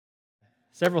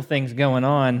several things going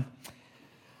on.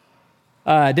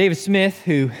 David Smith,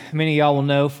 who many of y'all will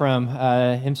know from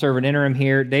him serving interim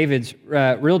here, David's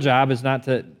real job is not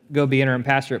to go be interim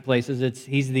pastor at places.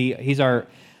 He's our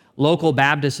local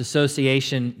Baptist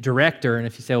Association director. And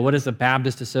if you say, well, what is a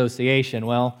Baptist Association?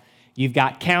 Well, you've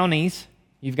got counties,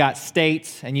 you've got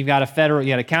states, and you got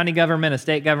a county government, a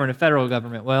state government, a federal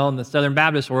government. Well, in the Southern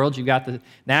Baptist world, you've got the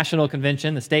national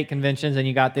convention, the state conventions, and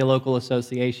you got the local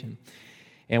association.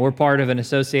 And we're part of an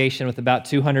association with about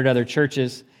 200 other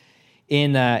churches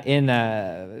in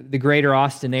the greater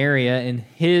Austin area. And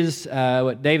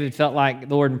what David felt like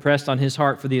the Lord impressed on his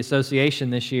heart for the association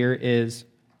this year is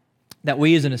that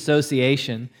we as an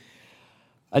association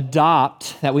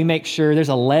that we make sure there's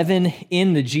 11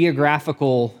 in the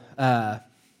geographical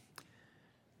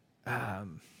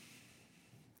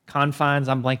confines,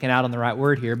 I'm blanking out on the right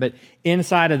word here, but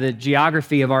inside of the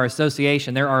geography of our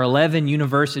association, there are 11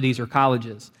 universities or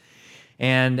colleges.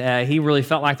 And he really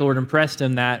felt like the Lord impressed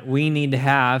him that we need to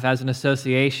have, as an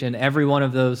association, every one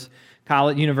of those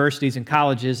universities and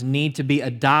colleges need to be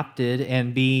adopted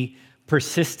and be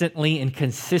persistently and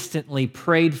consistently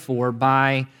prayed for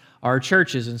by our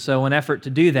churches. And so in an effort to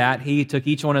do that, he took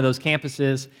each one of those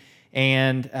campuses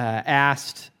and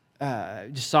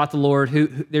just sought the Lord who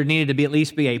there needed to be at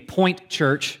least be a point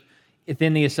church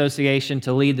within the association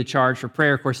to lead the charge for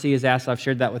prayer. Of course, he has asked, I've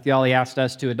shared that with y'all, he asked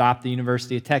us to adopt the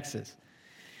University of Texas.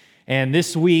 And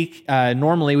this week,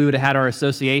 normally we would have had our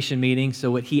association meeting, so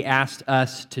what he asked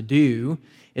us to do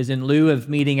is in lieu of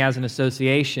meeting as an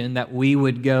association, that we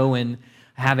would go and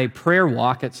have a prayer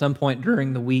walk at some point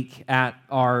during the week at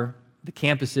the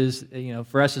campuses,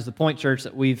 for us as the Point Church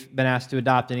that we've been asked to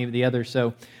adopt any of the others.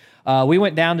 So we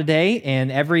went down today, and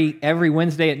every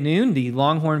Wednesday at noon, the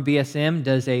Longhorn BSM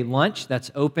does a lunch that's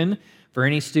open for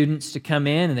any students to come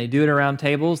in, and they do it around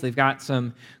tables. They've got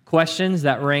some questions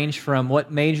that range from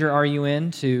what major are you in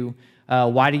to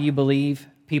why do you believe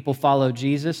people follow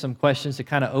Jesus, some questions to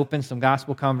kind of open some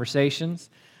gospel conversations.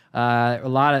 A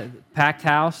lot of packed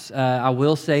house. I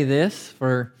will say this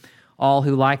for all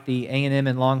who like the A&M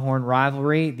and Longhorn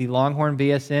rivalry, the Longhorn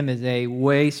BSM is a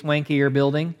way swankier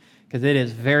building because it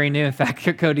is very new. In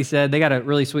fact, Cody said, they got a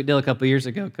really sweet deal a couple years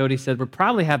ago. Cody said, we'll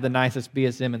probably have the nicest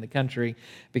BSM in the country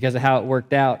because of how it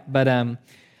worked out. But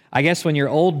I guess when your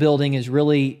old building is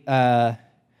really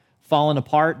falling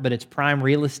apart, but it's prime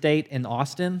real estate in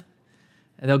Austin,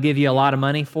 they'll give you a lot of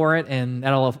money for it, and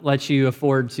that'll let you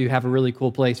afford to have a really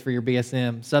cool place for your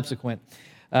BSM subsequent.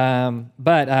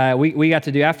 But we got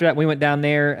to do, after that, we went down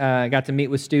there, got to meet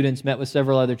with students, met with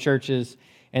several other churches,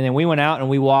 and then we went out and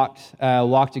we walked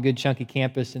a good chunky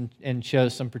campus and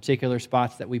chose some particular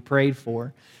spots that we prayed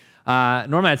for.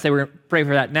 Normally I'd say we're going to pray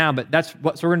for that now, but so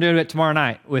we're going to do it tomorrow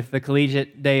night with the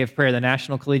Collegiate Day of Prayer, the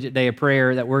National Collegiate Day of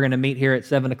Prayer, that we're going to meet here at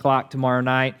 7 o'clock tomorrow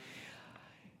night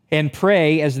and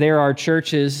pray as there are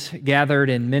churches gathered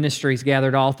and ministries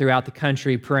gathered all throughout the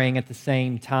country praying at the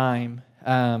same time.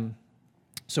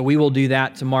 So we will do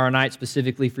that tomorrow night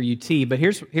specifically for UT. But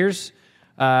here's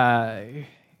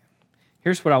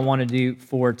what I want to do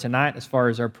for tonight as far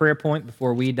as our prayer point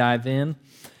before we dive in.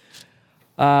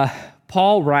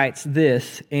 Paul writes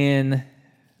this in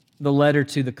the letter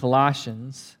to the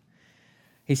Colossians.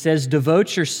 He says,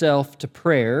 devote yourself to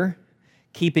prayer,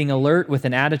 keeping alert with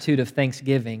an attitude of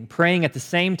thanksgiving, praying at the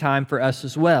same time for us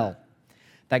as well,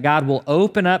 that God will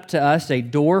open up to us a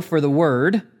door for the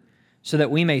word so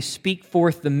that we may speak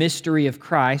forth the mystery of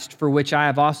Christ, for which I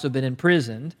have also been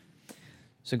imprisoned.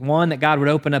 So one, that God would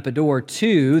open up a door.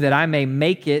 Two, that I may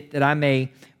make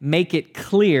it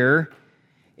clear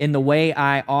in the way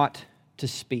I ought to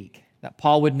speak. That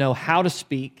Paul would know how to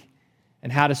speak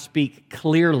and how to speak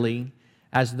clearly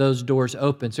as those doors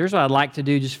open. So here's what I'd like to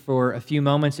do just for a few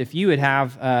moments. If you would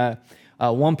have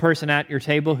one person at your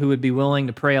table who would be willing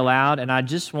to pray aloud, and I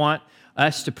just want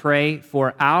us to pray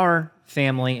for our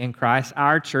family in Christ,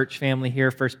 our church family here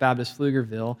at First Baptist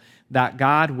Pflugerville, that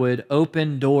God would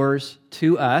open doors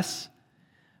to us,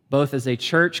 both as a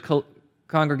church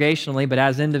congregationally, but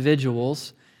as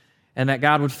individuals, and that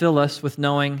God would fill us with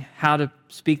knowing how to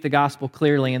speak the gospel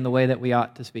clearly in the way that we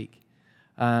ought to speak.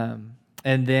 And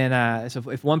then, so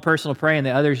if one person will pray and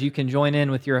the others, you can join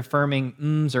in with your affirming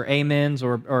ums or amens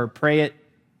or pray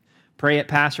it,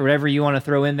 pastor, whatever you want to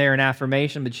throw in there in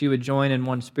affirmation, but you would join in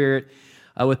one spirit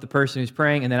with the person who's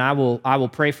praying, and then I will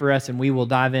pray for us, and we will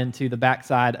dive into the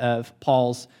backside of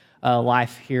Paul's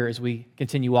life here as we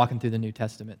continue walking through the New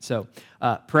Testament. So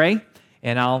pray,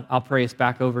 and I'll pray us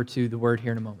back over to the Word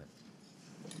here in a moment.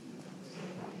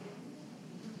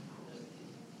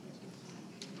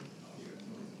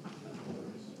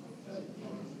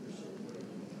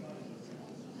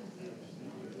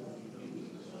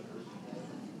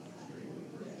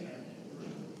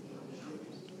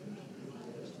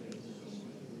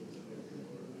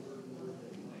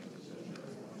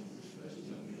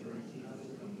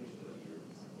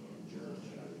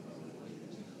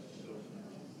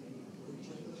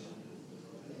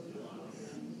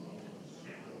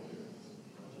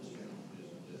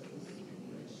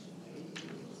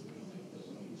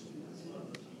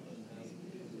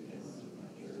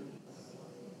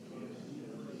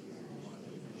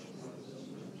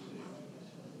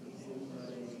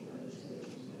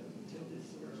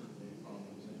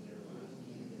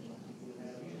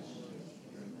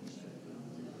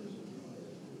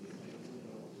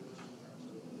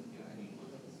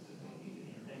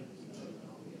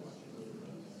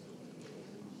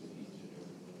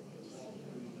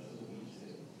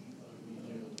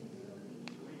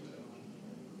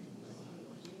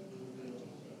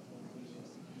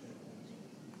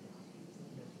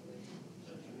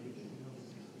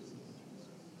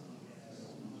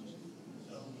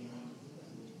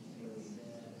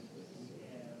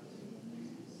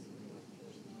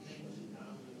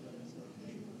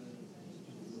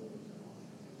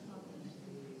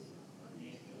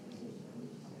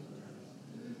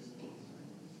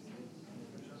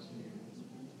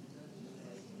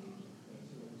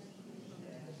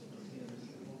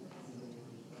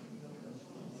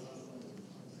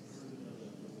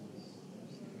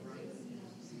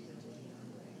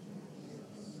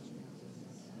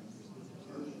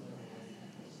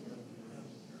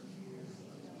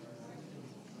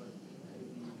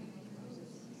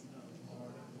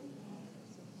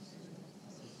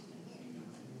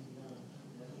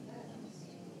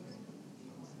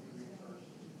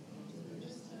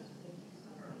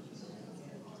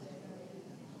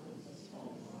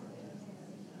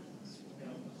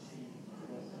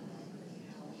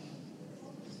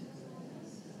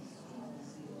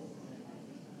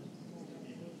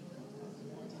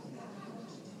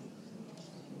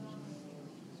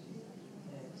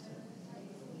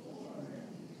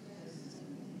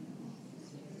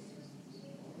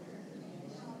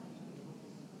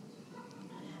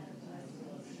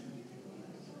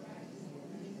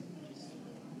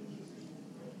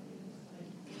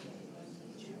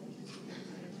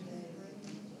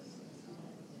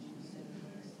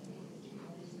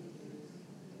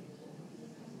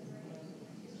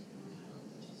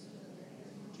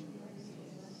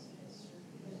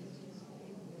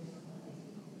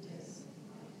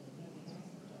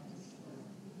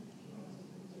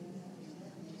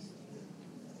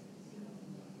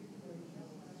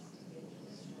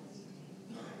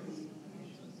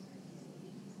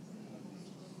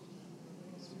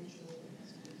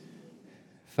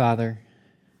 Father,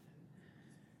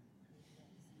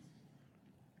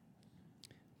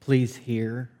 please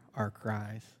hear our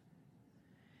cries,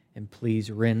 and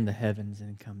please rend the heavens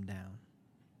and come down.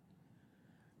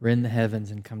 Rend the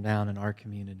heavens and come down in our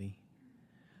community.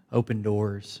 Open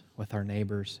doors with our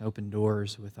neighbors. Open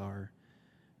doors with our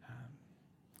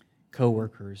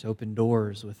co-workers. Open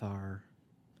doors with our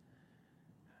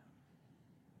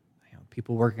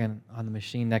people working on the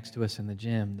machine next to us in the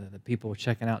gym, the people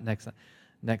checking out next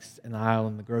in the aisle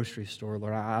in the grocery store.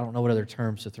 Lord, I don't know what other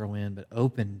terms to throw in, but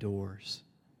open doors.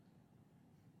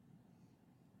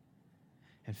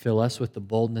 And fill us with the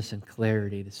boldness and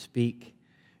clarity to speak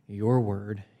your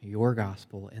word, your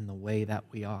gospel in the way that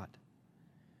we ought.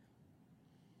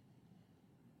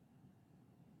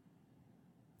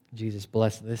 Jesus,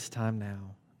 bless this time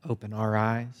now. Open our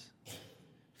eyes.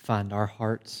 Find our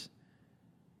hearts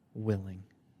willing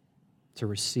to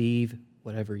receive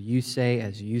whatever you say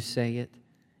as you say it,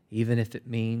 even if it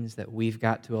means that we've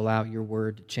got to allow your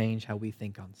word to change how we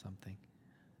think on something.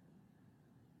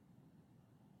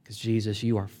 Because Jesus,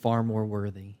 you are far more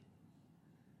worthy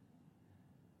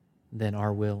than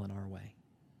our will and our way.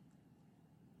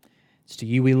 It's to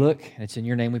you we look, and it's in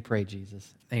your name we pray,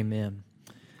 Jesus. Amen.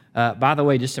 By the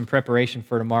way, just in preparation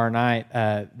for tomorrow night,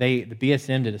 the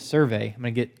BSM did a survey. I'm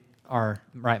going to get our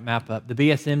right map up. The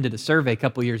BSM did a survey a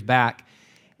couple years back,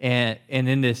 and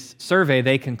in this survey,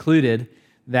 they concluded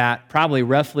that probably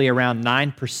roughly around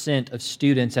 9% of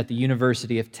students at the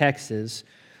University of Texas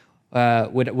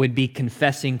would be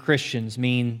confessing Christians,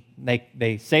 mean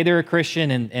they say they're a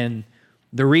Christian, and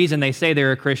the reason they say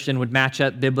they're a Christian would match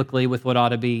up biblically with what ought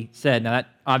to be said. Now, that,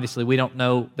 obviously, we don't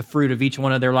know the fruit of each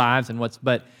one of their lives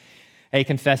but a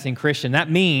confessing Christian.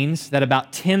 That means that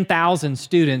about 10,000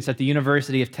 students at the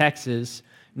University of Texas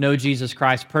know Jesus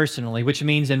Christ personally, which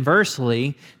means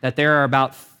inversely that there are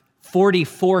about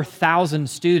 44,000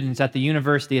 students at the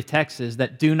University of Texas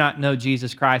that do not know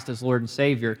Jesus Christ as Lord and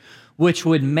Savior, which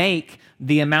would make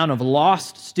the amount of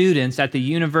lost students at the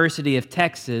University of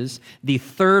Texas the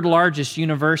third largest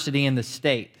university in the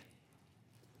state.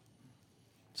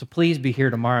 So please be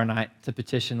here tomorrow night to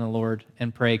petition the Lord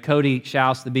and pray. Cody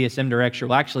Schaus, the BSM director,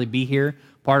 will actually be here.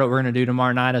 Part of what we're going to do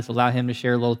tomorrow night is allow him to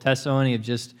share a little testimony of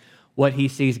just what he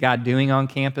sees God doing on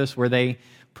campus, where they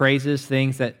praises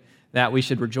things that we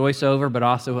should rejoice over, but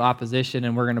also opposition,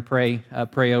 and we're going to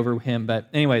pray over him. But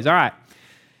anyways, all right.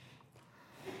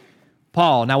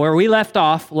 Paul. Now, where we left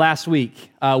off last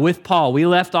week with Paul, we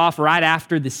left off right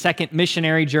after the second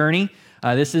missionary journey.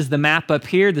 This is the map up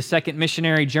here. The second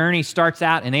missionary journey starts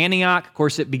out in Antioch. Of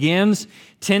course, it begins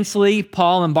tensely.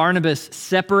 Paul and Barnabas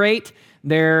separate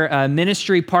their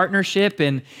ministry partnership.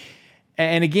 And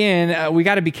again, we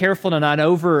got to be careful to not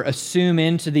over-assume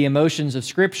into the emotions of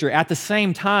Scripture. At the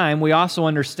same time, we also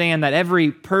understand that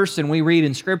every person we read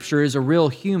in Scripture is a real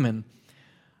human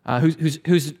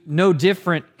who's no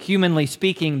different, humanly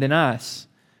speaking, than us.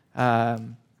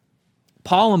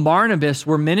 Paul and Barnabas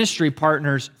were ministry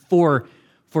partners for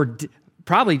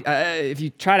probably, if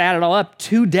you try to add it all up,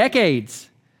 2 decades.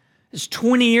 There's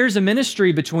 20 years of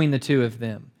ministry between the two of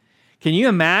them. Can you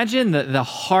imagine the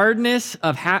hardness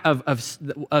of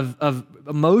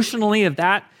emotionally of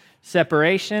that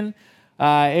separation?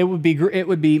 It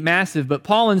would be massive. But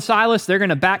Paul and Silas, they're going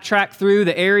to backtrack through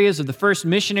the areas of the first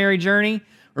missionary journey.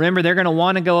 Remember, they're going to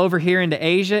want to go over here into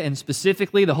Asia, and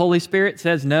specifically the Holy Spirit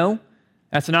says no.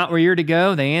 That's not where you're to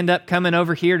go. They end up coming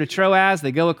over here to Troas.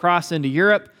 They go across into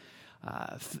Europe.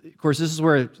 Of course, this is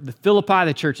where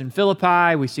the church in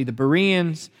Philippi, we see the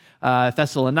Bereans,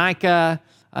 Thessalonica.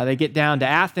 They get down to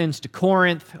Athens, to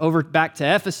Corinth, over back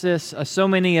to Ephesus. So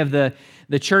many of the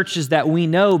churches that we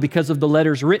know because of the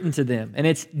letters written to them. And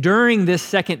it's during this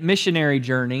second missionary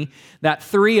journey that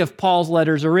 3 of Paul's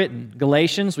letters are written.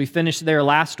 Galatians, we finished there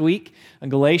last week.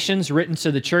 Galatians, written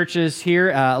to the churches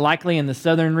here, likely in the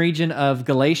southern region of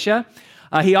Galatia.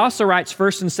 He also writes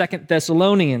 1st and 2nd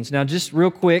Thessalonians. Now, just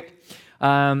real quick,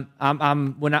 when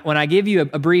I give you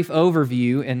a brief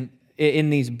overview in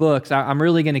these books, I'm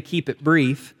really going to keep it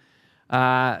brief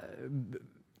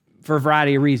for a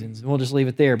variety of reasons. We'll just leave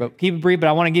it there. But keep it brief, but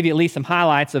I want to give you at least some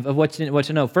highlights of what to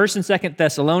know. 1st and 2nd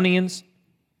Thessalonians,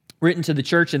 written to the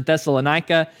church in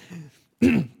Thessalonica,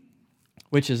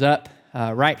 which is up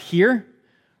right here,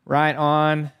 right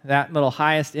on that little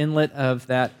highest inlet of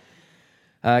that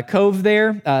cove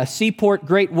there. Seaport,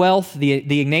 great wealth. The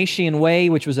Ignatian Way,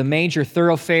 which was a major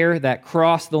thoroughfare that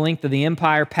crossed the length of the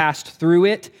empire, passed through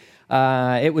it.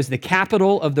 It was the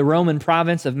capital of the Roman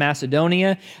province of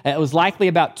Macedonia. It was likely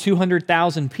about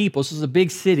 200,000 people. This was a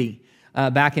big city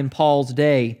back in Paul's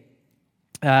day.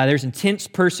 There's intense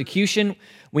persecution.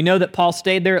 We know that Paul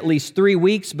stayed there at least 3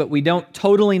 weeks, but we don't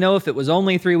totally know if it was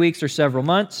only 3 weeks or several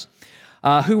months.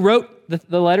 Who wrote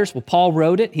the letters? Well, Paul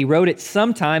wrote it. He wrote it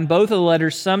sometime, both of the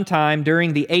letters sometime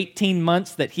during the 18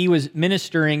 months that he was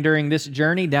ministering during this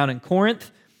journey down in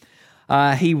Corinth.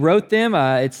 He wrote them.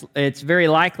 It's very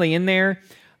likely in there.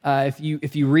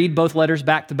 If you read both letters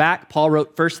back to back, Paul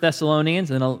wrote 1 Thessalonians,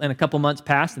 and a couple months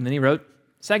passed, and then he wrote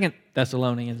 2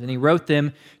 Thessalonians, and he wrote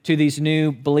them to these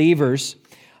new believers.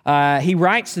 He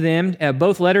writes to them,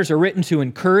 both letters are written to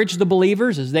encourage the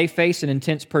believers as they face an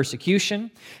intense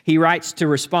persecution. He writes to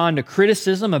respond to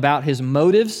criticism about his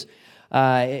motives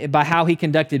by how he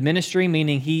conducted ministry,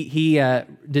 meaning he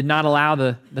did not allow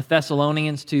the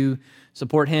Thessalonians to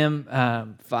support him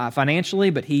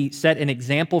financially, but he set an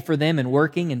example for them in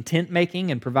working and tent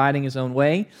making and providing his own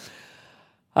way.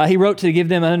 He wrote to give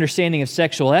them an understanding of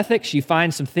sexual ethics. You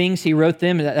find some things he wrote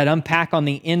them that unpack on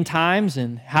the end times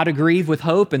and how to grieve with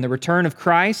hope and the return of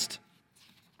Christ.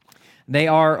 They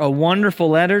are wonderful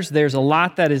letters. There's a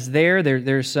lot that is there.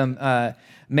 There's some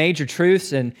major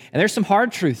truths, and there's some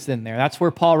hard truths in there. That's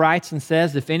where Paul writes and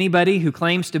says, if anybody who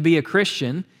claims to be a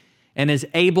Christian and is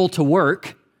able to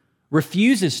work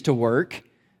refuses to work,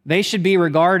 they should be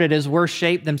regarded as worse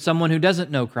shape than someone who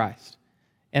doesn't know Christ,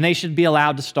 and they should be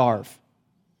allowed to starve.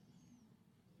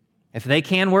 If they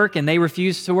can work and they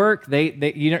refuse to work,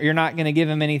 you're not going to give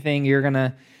them anything. You're going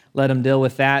to let them deal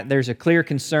with that. There's a clear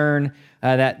concern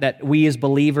that we as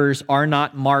believers are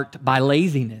not marked by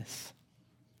laziness,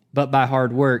 but by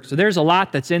hard work. So there's a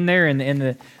lot that's in there in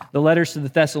the letters to the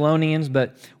Thessalonians,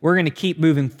 but we're going to keep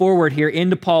moving forward here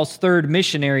into Paul's third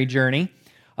missionary journey.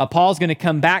 Paul's going to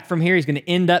come back from here. He's going to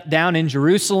end up down in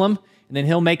Jerusalem, and then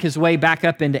he'll make his way back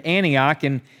up into Antioch.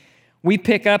 And we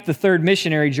pick up the third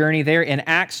missionary journey there in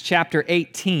Acts chapter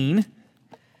 18.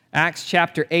 Acts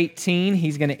chapter 18,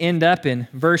 he's going to end up in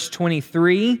verse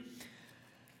 23.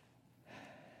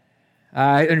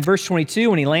 In verse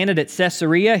 22, when he landed at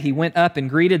Caesarea, he went up and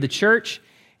greeted the church,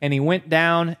 and he went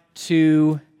down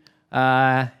to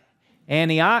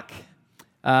Antioch.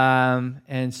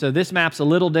 And so this map's a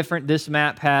little different. This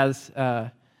map has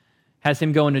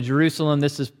him going to Jerusalem.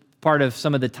 This is part of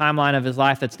some of the timeline of his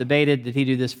life that's debated. Did he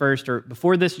do this first or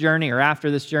before this journey or after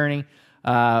this journey?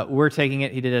 We're taking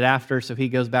it, he did it after, so he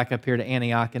goes back up here to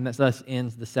Antioch, and thus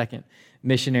ends the second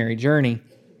missionary journey.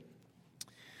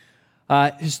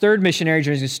 His third missionary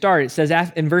journey is going to start. It says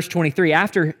in verse 23,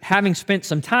 after having spent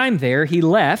some time there, he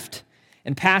left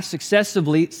and passed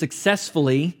successfully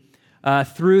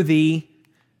through the...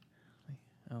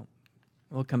 Oh,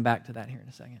 we'll come back to that here in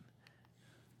a second.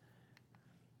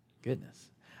 Goodness.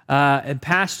 And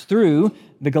passed through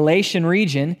the Galatian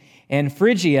region and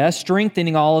Phrygia,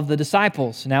 strengthening all of the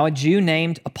disciples. Now a Jew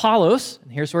named Apollos,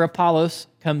 and here's where Apollos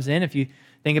comes in. If you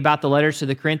think about the letters to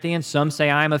the Corinthians, some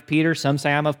say I'm of Peter, some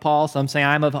say I'm of Paul, some say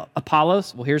I'm of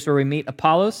Apollos. Well, here's where we meet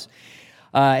Apollos.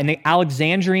 An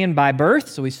Alexandrian by birth,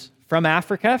 so he's from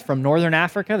Africa, from northern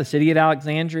Africa, the city of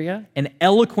Alexandria. An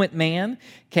eloquent man,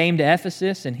 came to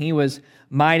Ephesus, and he was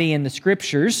mighty in the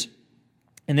Scriptures.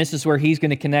 And this is where he's going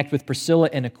to connect with Priscilla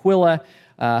and Aquila,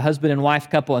 husband and wife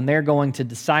couple, and they're going to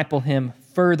disciple him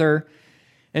further.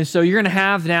 And so you're going to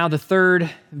have now the third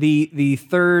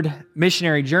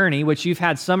missionary journey, which you've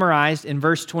had summarized in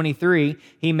verse 23.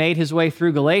 He made his way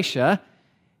through Galatia,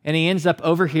 and he ends up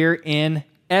over here in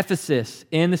Ephesus,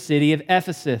 in the city of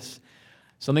Ephesus.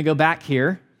 So let me go back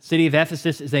here. City of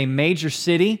Ephesus is a major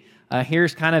city.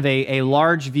 Here's kind of a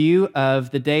large view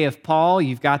of the day of Paul.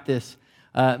 You've got this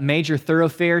major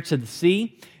thoroughfare to the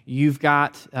sea. You've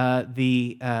got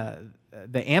the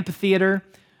amphitheater.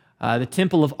 The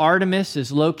Temple of Artemis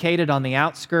is located on the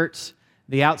outskirts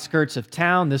of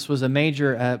town. This was a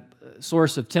major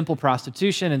source of temple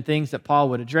prostitution and things that Paul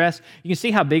would address. You can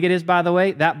see how big it is, by the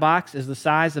way. That box is the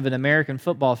size of an American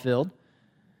football field.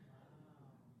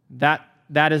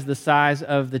 That is the size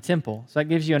of the temple. So that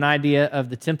gives you an idea of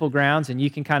the temple grounds, and you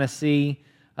can kind of see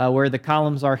where the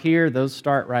columns are here. Those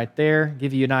start right there,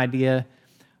 give you an idea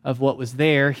of what was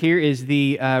there. Here is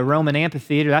the Roman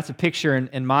amphitheater. That's a picture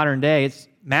in modern day. It's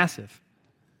massive.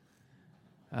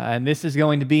 And this is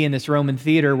going to be in this Roman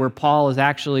theater where Paul is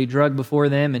actually drugged before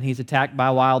them, and he's attacked by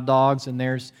wild dogs, and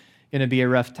there's going to be a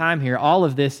rough time here. All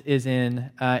of this is in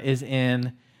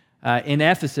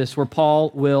Ephesus, where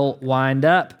Paul will wind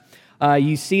up.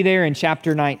 You see there in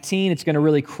chapter 19, it's going to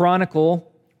really chronicle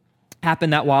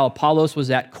happened that while Apollos was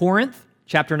at Corinth,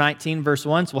 chapter 19, verse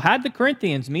 1. So how did the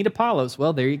Corinthians meet Apollos?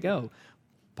 Well, there you go.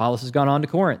 Apollos has gone on to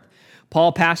Corinth.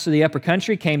 Paul passed through the upper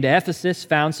country, came to Ephesus,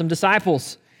 found some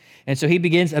disciples. And so he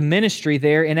begins a ministry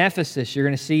there in Ephesus. You're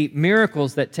going to see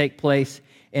miracles that take place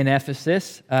in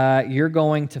Ephesus, you're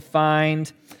going to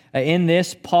find in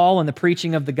this, Paul and the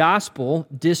preaching of the gospel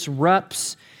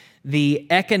disrupts the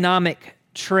economic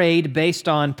trade based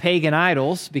on pagan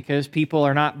idols because people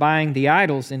are not buying the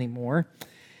idols anymore.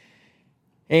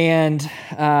 And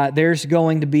there's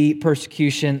going to be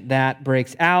persecution that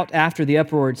breaks out. After the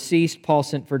uproar ceased, Paul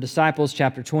sent for disciples,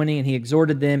 chapter 20, and he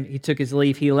exhorted them. He took his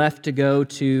leave. He left to go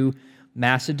to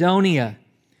Macedonia.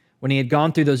 When he had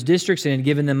gone through those districts and had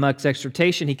given them much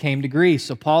exhortation, he came to Greece.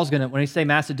 So Paul's going to, when he say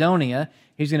Macedonia,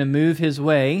 he's going to move his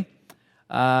way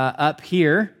up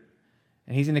here,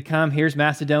 and he's going to come, here's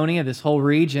Macedonia, this whole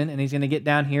region, and he's going to get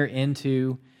down here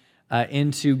into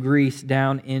Greece,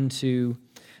 down into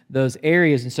those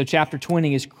areas. And so chapter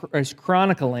 20 is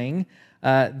chronicling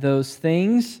those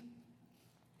things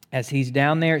as he's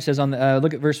down there. It says on the,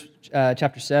 look at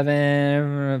chapter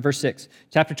 7, verse 6.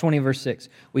 Chapter 20, verse 6.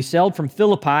 We sailed from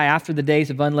Philippi after the days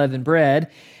of unleavened bread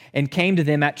and came to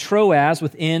them at Troas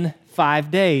within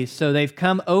 5 days. So they've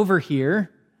come over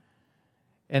here,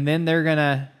 and then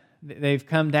they've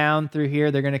come down through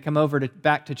here. They're going to come over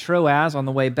back to Troas on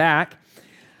the way back.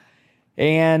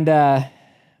 And it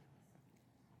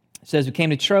says, we came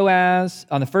to Troas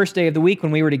on the first day of the week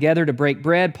when we were together to break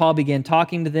bread. Paul began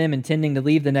talking to them, intending to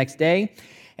leave the next day,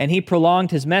 and he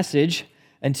prolonged his message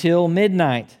until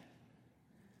midnight,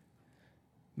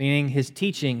 meaning his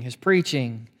teaching, his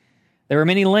preaching. There were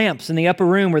many lamps in the upper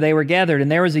room where they were gathered,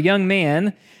 and there was a young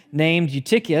man named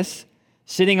Eutychus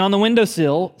sitting on the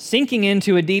windowsill, sinking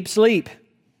into a deep sleep.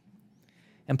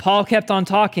 And Paul kept on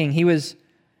talking.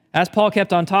 As Paul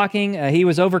kept on talking, he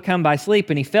was overcome by sleep,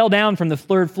 and he fell down from the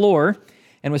third floor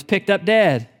and was picked up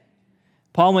dead.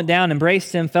 Paul went down,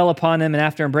 embraced him, fell upon him, and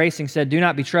after embracing said, "Do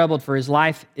not be troubled, for his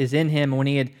life is in him." And when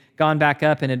he had gone back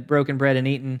up and had broken bread and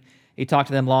eaten, he talked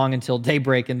to them long until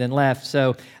daybreak and then left.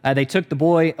 So they took the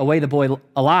boy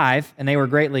alive, and they were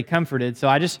greatly comforted. So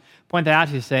I just point that out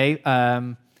to say,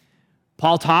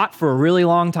 Paul taught for a really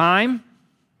long time.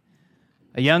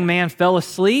 A young man fell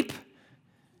asleep,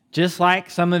 just like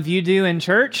some of you do in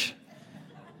church,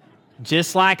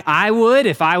 just like I would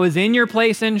if I was in your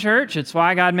place in church. It's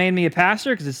why God made me a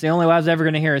pastor, because it's the only way I was ever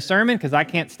going to hear a sermon, because I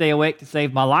can't stay awake to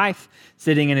save my life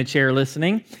sitting in a chair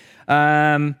listening.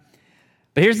 But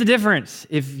here's the difference.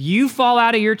 If you fall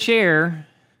out of your chair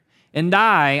and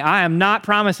die, I am not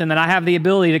promising that I have the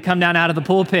ability to come down out of the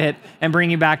pulpit and bring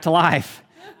you back to life.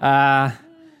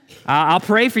 I'll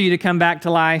pray for you to come back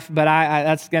to life, but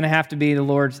that's going to have to be the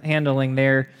Lord's handling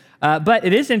there. But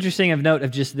it is interesting of note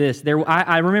of just this.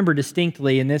 I remember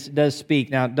distinctly, and this does speak.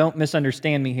 Now, don't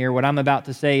misunderstand me here. What I'm about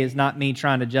to say is not me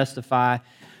trying to justify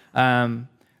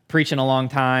preaching a long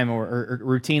time or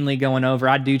routinely going over.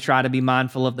 I do try to be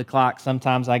mindful of the clock.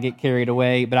 Sometimes I get carried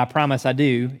away, but I promise I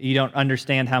do. You don't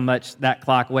understand how much that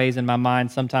clock weighs in my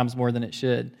mind, sometimes more than it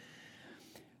should.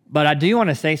 But I do want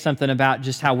to say something about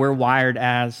just how we're wired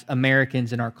as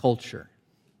Americans in our culture.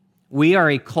 We are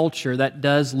a culture that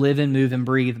does live and move and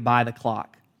breathe by the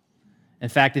clock. In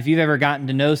fact, if you've ever gotten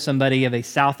to know somebody of a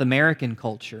South American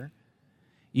culture,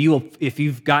 if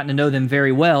you've gotten to know them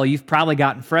very well, you've probably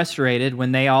gotten frustrated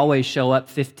when they always show up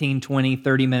 15, 20,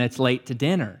 30 minutes late to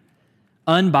dinner,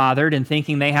 unbothered and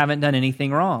thinking they haven't done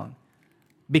anything wrong.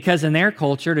 Because in their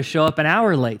culture, to show up an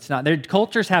hour late, it's not. Their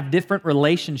cultures have different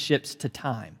relationships to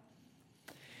time.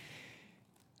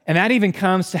 And that even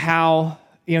comes to how,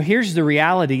 here's the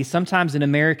reality. Sometimes in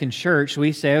American church,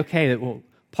 we say, okay, well,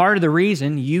 part of the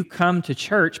reason you come to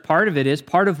church, part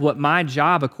of what my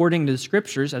job, according to the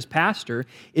scriptures as pastor,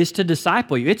 is to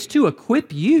disciple you. It's to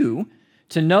equip you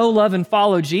to know, love, and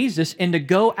follow Jesus, and to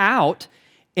go out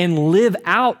and live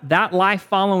out that life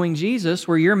following Jesus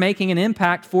where you're making an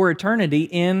impact for eternity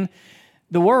in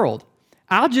the world.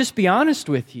 I'll just be honest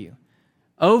with you.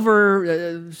 Over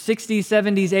 60s,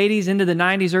 70s, 80s, into the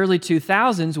 90s, early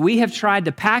 2000s, we have tried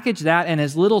to package that in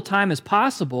as little time as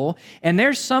possible, and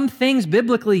there's some things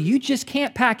biblically you just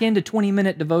can't pack into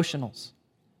 20-minute devotionals.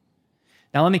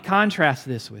 Now, let me contrast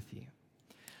this with you.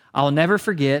 I'll never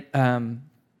forget,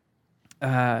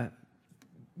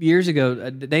 years ago,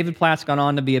 David Platt's gone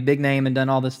on to be a big name and done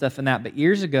all this stuff and that, but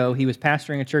years ago, he was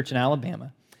pastoring a church in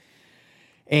Alabama.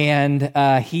 And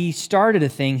he started a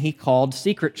thing he called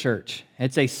Secret Church.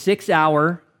 It's a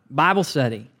 6-hour Bible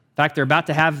study. In fact, they're about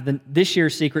to have this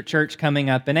year's Secret Church coming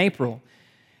up in April.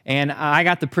 And I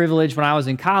got the privilege when I was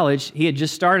in college. He had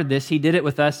just started this. He did it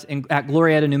with us at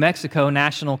Glorieta, New Mexico,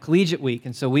 National Collegiate Week.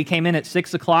 And so we came in at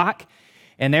 6 o'clock,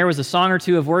 and there was a song or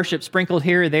two of worship sprinkled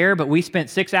here or there, but we spent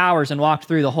 6 hours and walked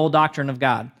through the whole doctrine of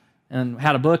God and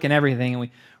had a book and everything, and we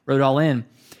wrote it all in.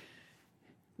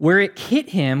 Where it hit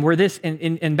him, where this,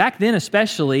 and back then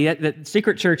especially, at the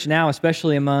Secret Church now,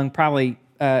 especially among probably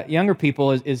younger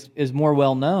people is more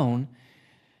well known.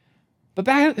 But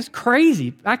it's crazy.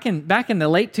 Back in the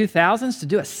late 2000s, to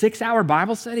do a 6-hour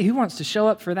Bible study, who wants to show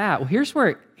up for that? Well, here's where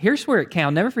it counted.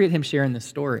 I'll never forget him sharing this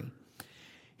story.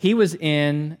 He was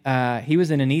in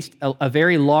a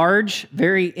very large,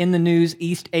 very in the news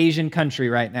East Asian country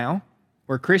right now,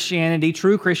 where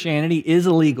true Christianity is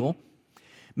illegal,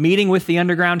 meeting with the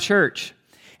underground church.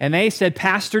 And they said,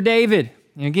 Pastor David,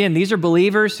 and again, these are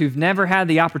believers who've never had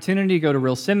the opportunity to go to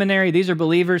real seminary. These are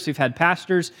believers who've had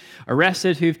pastors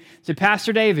arrested who've said,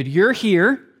 Pastor David, you're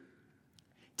here.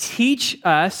 Teach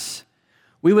us.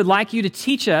 We would like you to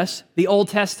teach us the Old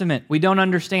Testament. We don't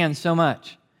understand so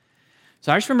much.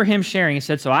 So I just remember him sharing. He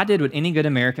said, so I did what any good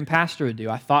American pastor would do.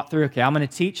 I thought through, okay, I'll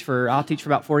teach for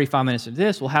about 45 minutes of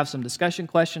this. We'll have some discussion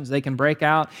questions. They can break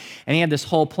out. And he had this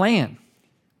whole plan.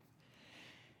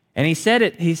 And he said,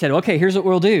 okay, here's what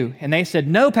we'll do. And they said,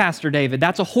 no, Pastor David,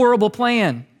 that's a horrible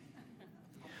plan.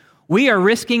 We are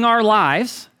risking our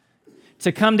lives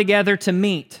to come together to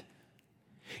meet.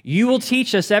 You will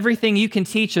teach us everything you can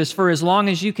teach us for as long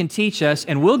as you can teach us,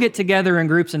 and we'll get together in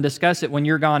groups and discuss it when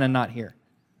you're gone and not here.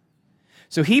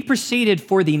 So he proceeded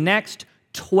for the next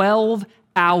 12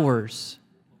 hours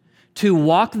to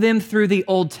walk them through the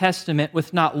Old Testament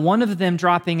with not one of them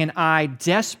dropping an eye,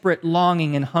 desperate,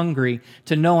 longing, and hungry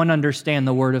to know and understand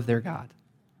the Word of their God.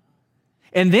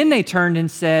 And then they turned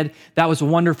and said, that was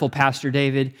wonderful, Pastor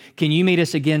David. Can you meet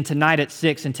us again tonight at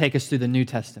 6 and take us through the New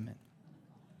Testament?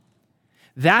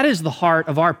 That is the heart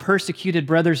of our persecuted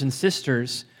brothers and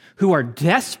sisters who are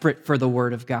desperate for the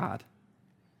Word of God.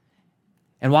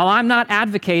 And while I'm not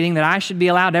advocating that I should be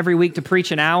allowed every week to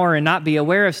preach an hour and not be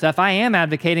aware of stuff, I am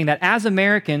advocating that as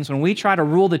Americans, when we try to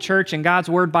rule the church and God's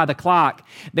Word by the clock,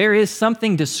 there is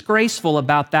something disgraceful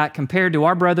about that compared to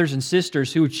our brothers and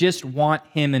sisters who just want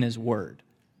Him and His Word.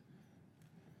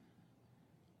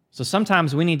 So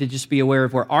sometimes we need to just be aware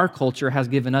of where our culture has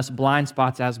given us blind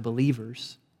spots as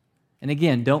believers. And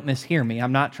again, don't mishear me.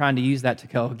 I'm not trying to use that to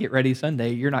go, get ready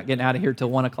Sunday. You're not getting out of here till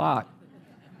 1 o'clock.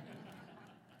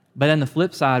 But on the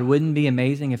flip side, wouldn't it be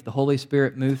amazing if the Holy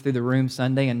Spirit moved through the room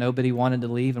Sunday and nobody wanted to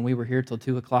leave and we were here till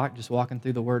 2 o'clock just walking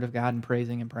through the Word of God and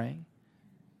praising and praying?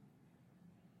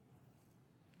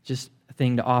 Just a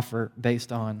thing to offer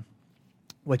based on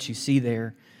what you see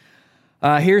there.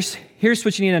 Here's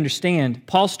what you need to understand.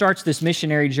 Paul starts this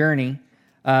missionary journey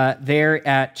there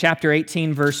at chapter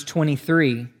 18, verse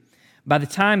 23. By the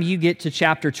time you get to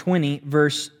chapter 20,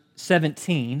 verse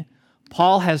 17,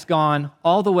 Paul has gone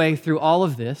all the way through all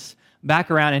of this,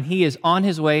 back around, and he is on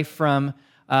his way from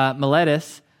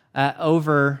Miletus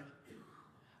over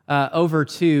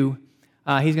to,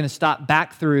 he's going to stop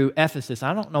back through Ephesus.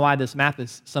 I don't know why this map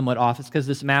is somewhat off. It's because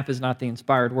this map is not the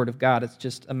inspired Word of God. It's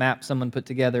just a map someone put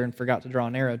together and forgot to draw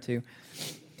an arrow to.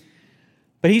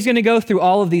 But he's going to go through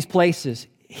all of these places.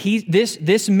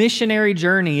 This missionary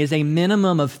journey is a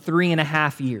minimum of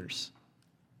 3.5 years.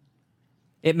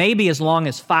 It may be as long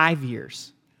as 5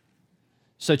 years.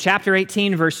 So chapter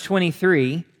 18, verse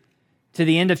 23, to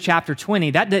the end of chapter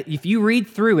 20, if you read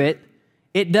through it,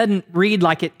 it doesn't read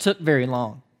like it took very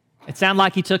long. It sounded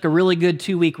like he took a really good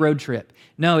 2-week road trip.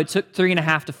 No, it took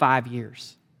 3.5 to 5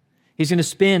 years. He's going to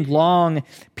spend long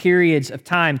periods of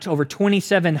time, over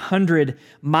 2,700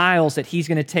 miles that he's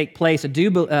going to take place. And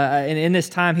in this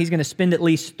time, he's going to spend at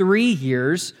least 3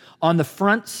 years on the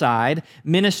front side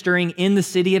ministering in the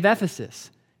city of Ephesus.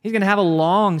 He's going to have a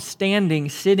long-standing,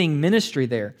 sitting ministry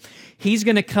there. He's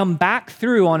going to come back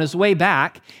through on his way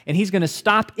back, and he's going to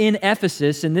stop in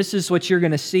Ephesus, and this is what you're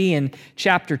going to see in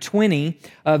chapter 20,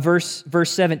 verse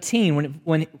 17.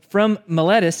 When from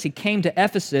Miletus he came to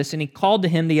Ephesus, and he called to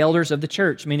him the elders of the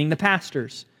church, meaning the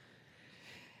pastors.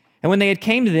 And when they had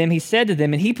came to them, he said to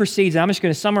them, and he proceeds, and I'm just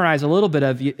going to summarize a little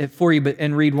bit for you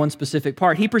and read one specific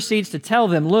part. He proceeds to tell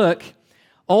them, look,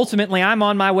 ultimately I'm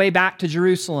on my way back to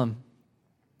Jerusalem.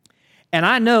 And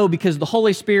I know because the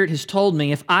Holy Spirit has told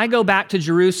me if I go back to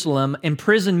Jerusalem,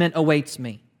 imprisonment awaits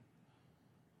me.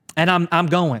 And I'm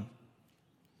going.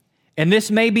 And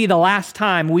this may be the last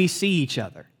time we see each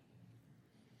other.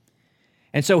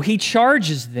 And so he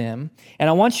charges them, and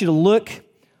I want you to look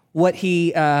what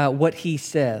he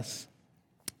says.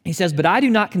 He says, but I do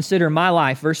not consider my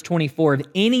life, verse 24, of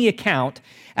any account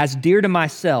as dear to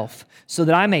myself, so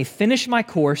that I may finish my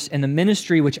course in the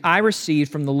ministry which I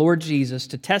received from the Lord Jesus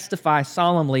to testify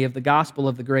solemnly of the gospel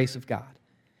of the grace of God.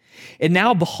 And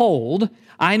now behold,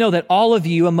 I know that all of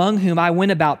you among whom I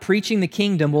went about preaching the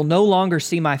kingdom will no longer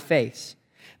see my face.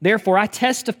 Therefore, I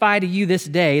testify to you this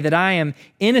day that I am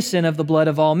innocent of the blood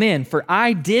of all men, for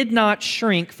I did not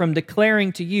shrink from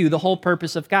declaring to you the whole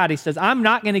purpose of God. He says, I'm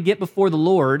not going to get before the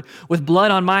Lord with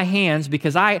blood on my hands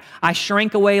because I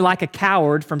shrank away like a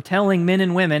coward from telling men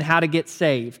and women how to get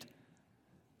saved.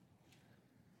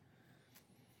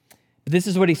 But this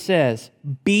is what he says,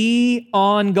 be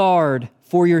on guard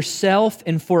for yourself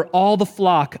and for all the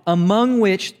flock, among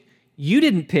which you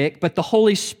didn't pick, but the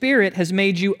Holy Spirit has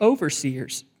made you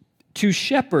overseers to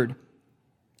shepherd.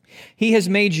 He has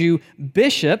made you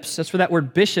bishops. That's where that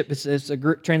word bishop is a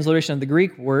transliteration of the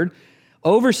Greek word.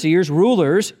 Overseers,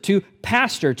 rulers, to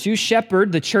pastor, to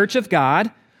shepherd the church of God,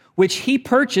 which he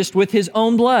purchased with his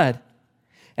own blood.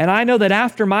 And I know that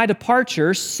after my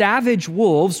departure, savage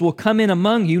wolves will come in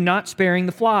among you, not sparing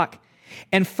the flock.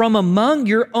 And from among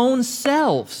your own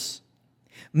selves,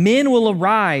 men will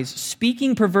arise,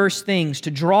 speaking perverse things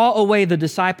to draw away the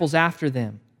disciples after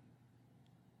them.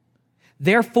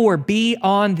 Therefore, be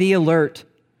on the alert,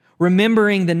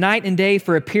 remembering the night and day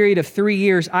for a period of 3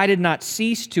 years, I did not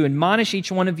cease to admonish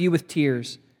each one of you with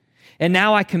tears. And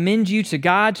now I commend you to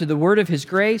God, to the word of his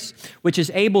grace, which is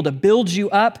able to build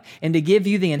you up and to give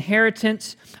you the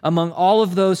inheritance among all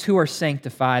of those who are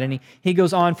sanctified. And he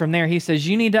goes on from there. He says,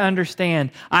 you need to understand,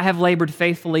 I have labored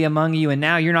faithfully among you, and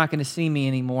now you're not going to see me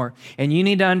anymore. And you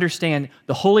need to understand,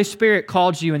 the Holy Spirit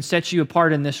called you and set you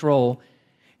apart in this role.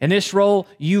 In this role,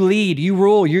 you lead, you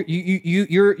rule,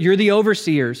 you're the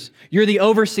overseers. You're the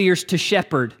overseers to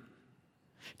shepherd,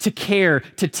 to care,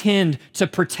 to tend, to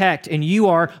protect. And you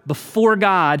are, before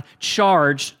God,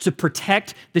 charged to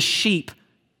protect the sheep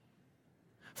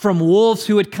from wolves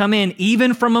who would come in,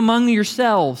 even from among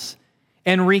yourselves,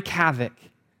 and wreak havoc.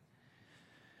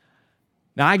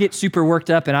 Now, I get super worked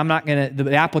up, and I'm not going to,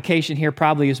 the application here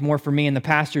probably is more for me and the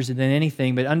pastors than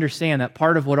anything, but understand that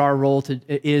part of what our role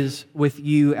is with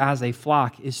you as a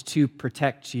flock is to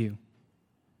protect you.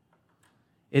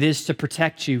 It is to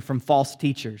protect you from false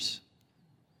teachers.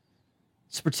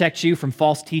 It's to protect you from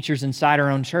false teachers inside our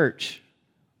own church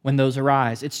when those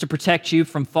arise. It's to protect you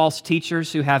from false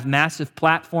teachers who have massive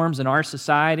platforms in our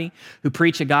society, who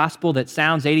preach a gospel that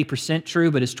sounds 80%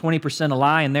 true but is 20% a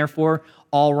lie and therefore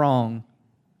all wrong.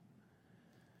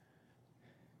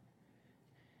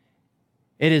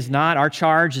 Our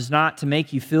charge is not to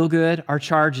make you feel good. Our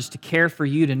charge is to care for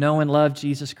you, to know and love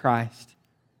Jesus Christ.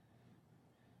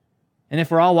 And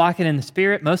if we're all walking in the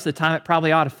Spirit, most of the time it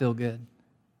probably ought to feel good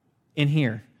in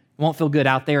here. It won't feel good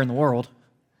out there in the world.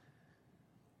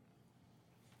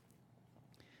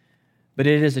 But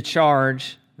it is a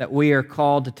charge that we are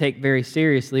called to take very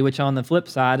seriously, which on the flip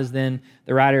side is then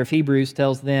the writer of Hebrews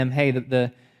tells them, hey,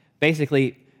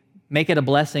 basically make it a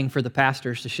blessing for the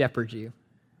pastors to shepherd you.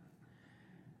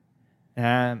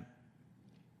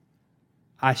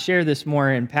 I share this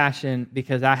more in passion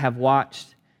because I have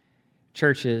watched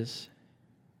churches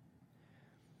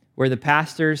where the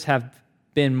pastors have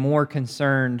been more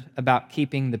concerned about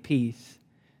keeping the peace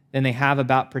than they have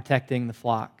about protecting the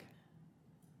flock.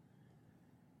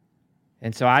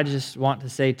 And so I just want to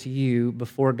say to you,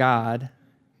 before God,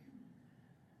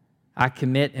 I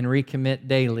commit and recommit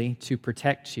daily to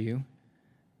protect you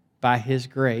by his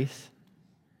grace.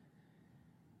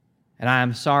 And I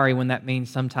am sorry when that means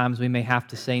sometimes we may have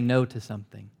to say no to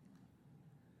something.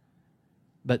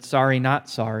 But sorry, not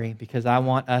sorry, because I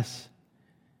want us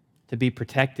to be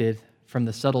protected from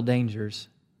the subtle dangers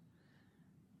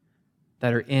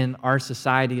that are in our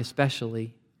society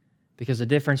especially, because the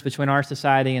difference between our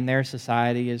society and their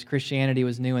society is Christianity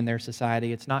was new in their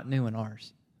society. It's not new in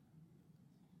ours.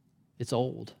 It's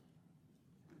old,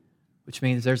 which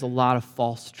means there's a lot of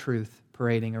false truth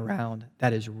parading around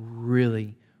that is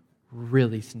really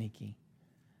sneaky.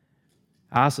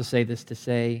 I also say this to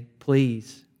say,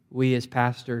 please, we as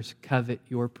pastors covet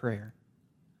your prayer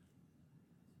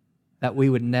that we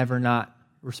would never not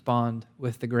respond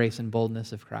with the grace and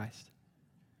boldness of Christ.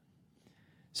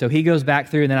 So he goes back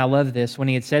through, and then I love this. When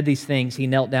he had said these things, he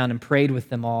knelt down and prayed with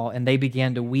them all, and they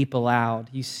began to weep aloud.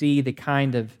 You see the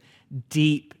kind of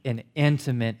deep and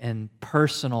intimate and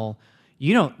personal.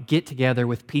 You don't get together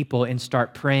with people and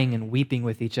start praying and weeping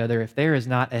with each other if there is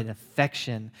not an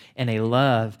affection and a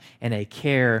love and a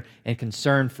care and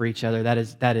concern for each other. That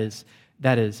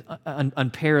is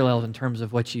unparalleled in terms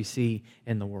of what you see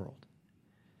in the world.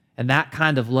 And that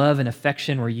kind of love and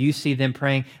affection where you see them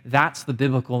praying, that's the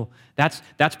biblical, that's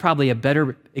probably a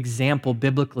better example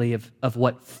biblically of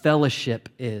what fellowship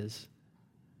is.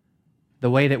 The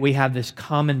way that we have this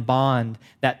common bond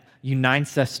that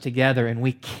unites us together, and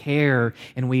we care,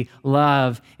 and we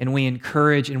love, and we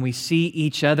encourage, and we see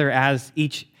each other as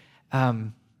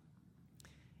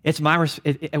It's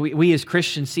we as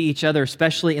Christians see each other,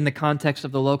 especially in the context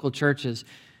of the local churches.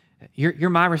 You're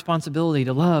my responsibility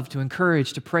to love, to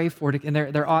encourage, to pray for, and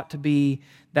there ought to be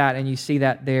that, and you see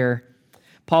that there.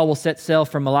 Paul will set sail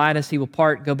from Miletus. He will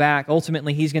go back.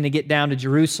 Ultimately, he's going to get down to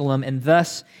Jerusalem, and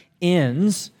thus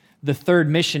ends the third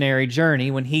missionary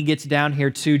journey when he gets down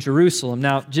here to Jerusalem.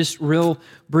 Now, just real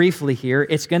briefly here,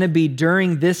 it's going to be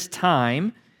during this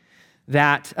time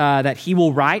that he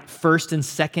will write 1st and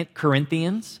 2nd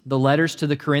Corinthians, the letters to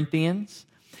the Corinthians.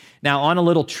 Now, on a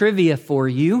little trivia for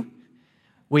you,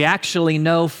 we actually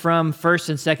know from 1st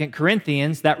and 2nd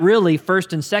Corinthians that really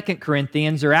 1st and 2nd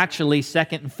Corinthians are actually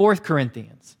 2nd and 4th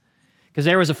Corinthians. Because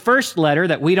there was a first letter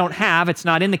that we don't have, it's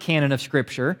not in the canon of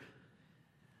Scripture,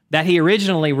 that he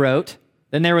originally wrote.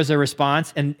 Then there was a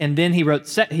response, and then he wrote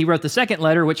the second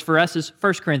letter, which for us is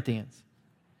 1 Corinthians.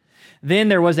 Then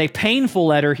there was a painful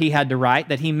letter he had to write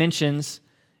that he mentions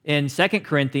in 2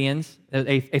 Corinthians,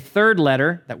 a third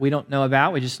letter that we don't know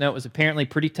about. We just know it was apparently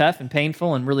pretty tough and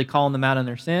painful and really calling them out on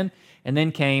their sin. And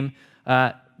then came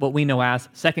what we know as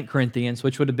 2 Corinthians,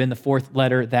 which would have been the fourth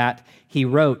letter that he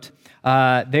wrote.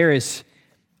 There is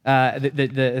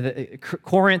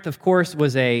Corinth, of course,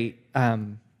 was a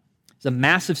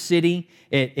massive city.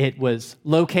 It was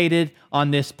located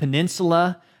on this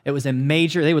peninsula. It was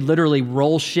they would literally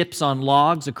roll ships on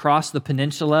logs across the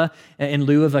peninsula in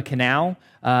lieu of a canal.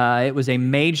 It was a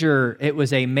major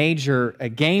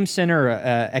game center,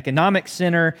 economic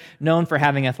center, known for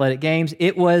having athletic games.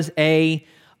 It was a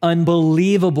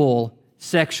unbelievable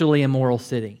sexually immoral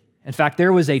city. In fact,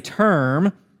 there was a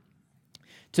term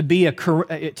to be a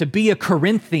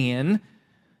Corinthian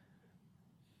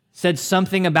said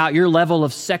something about your level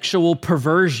of sexual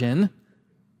perversion.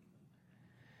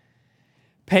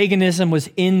 Paganism was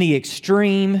in the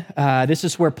extreme. This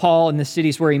is where Paul, in the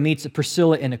cities where he meets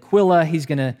Priscilla and Aquila, he's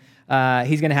going to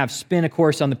have spent, of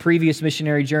course, on the previous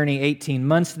missionary journey, 18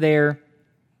 months there.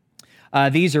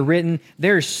 These are written.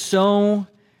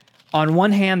 On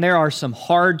one hand, there are some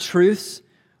hard truths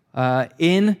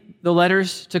in the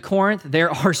letters to Corinth.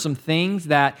 There are some things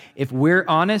that, if we're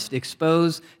honest,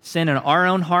 expose sin in our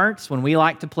own hearts when we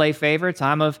like to play favorites.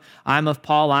 I'm of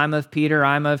Paul, I'm of Peter,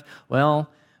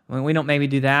 we don't maybe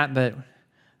do that, but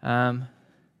I'm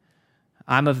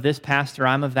of this pastor,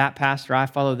 I'm of that pastor, I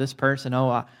follow this person.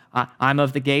 I'm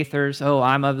of the Gaithers.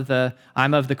 I'm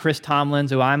of the Chris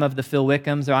Tomlins. I'm of the Phil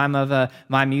Wickhams. I'm of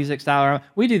my music style.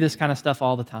 We do this kind of stuff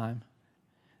all the time.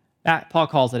 Paul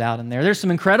calls it out in there. There's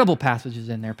some incredible passages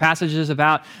in there. Passages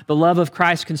about the love of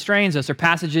Christ constrains us, or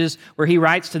passages where he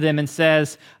writes to them and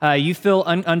says, you feel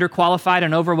underqualified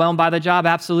and overwhelmed by the job?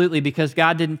 Absolutely, because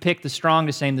God didn't pick the strong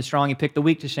to shame the strong. He picked the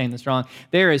weak to shame the strong.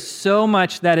 There is so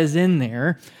much that is in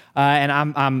there, and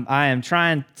I am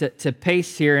trying to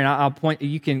pace here, and I'll point.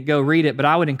 You can go read it, but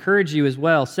I would encourage you as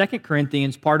well. 2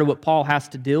 Corinthians, part of what Paul has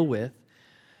to deal with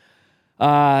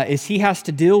is he has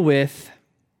to deal with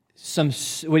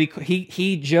what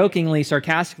he jokingly,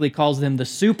 sarcastically calls them the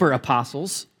super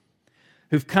apostles,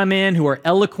 who've come in, who are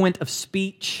eloquent of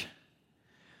speech,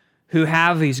 who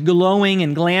have these glowing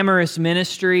and glamorous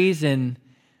ministries, and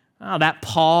that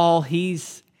Paul,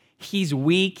 he's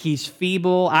weak, he's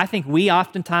feeble. I think we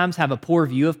oftentimes have a poor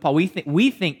view of Paul.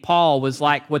 We think Paul was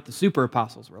like what the super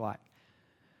apostles were like.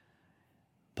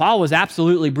 Paul was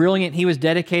absolutely brilliant. He was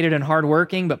dedicated and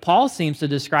hardworking, but Paul seems to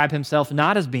describe himself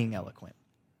not as being eloquent.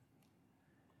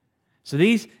 So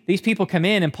these people come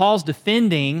in, and Paul's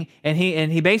defending, and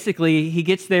he basically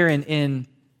gets there in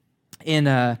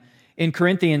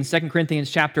Corinthians, 2 Corinthians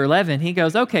chapter 11. He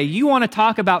goes, okay, you want to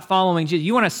talk about following Jesus?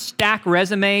 You want to stack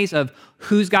resumes of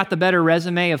who's got the better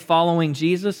resume of following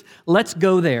Jesus? Let's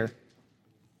go there.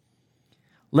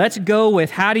 Let's go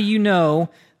with, how do you know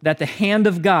that the hand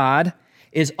of God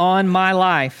is on my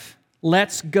life?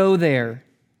 Let's go there.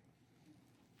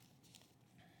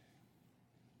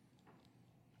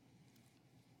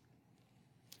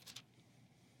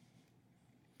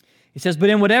 He says, but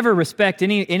in whatever respect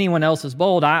anyone else is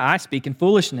bold, I speak in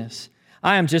foolishness.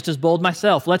 I am just as bold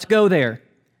myself. Let's go there.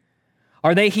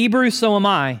 Are they Hebrews? So am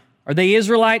I. Are they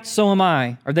Israelites? So am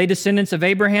I. Are they descendants of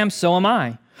Abraham? So am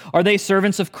I. Are they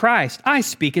servants of Christ? I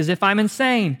speak as if I'm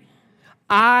insane.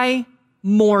 I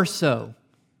more so.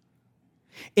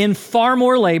 In far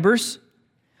more labors,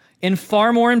 in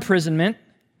far more imprisonment,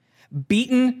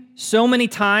 beaten so many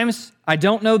times, I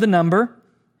don't know the number,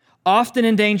 often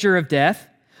in danger of death.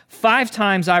 5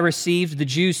 times I received the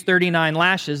Jews' 39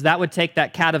 lashes. That would take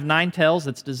that cat of 9 tails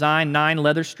that's designed 9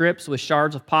 leather strips with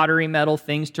shards of pottery, metal,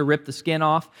 things to rip the skin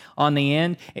off on the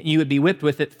end. And you would be whipped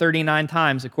with it 39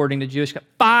 times, according to Jewish.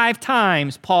 5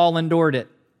 times Paul endured it.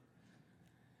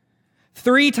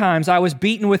 3 times I was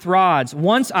beaten with rods.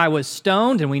 Once I was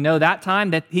stoned, and we know that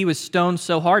time that he was stoned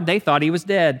so hard they thought he was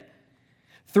dead.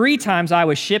 3 times I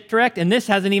was shipwrecked, and this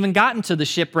hasn't even gotten to the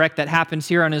shipwreck that happens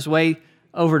here on his way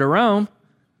over to Rome.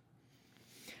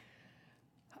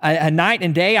 A night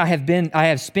and day I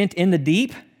have spent in the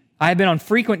deep. I have been on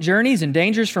frequent journeys and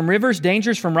dangers from rivers,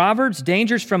 dangers from robbers,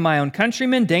 dangers from my own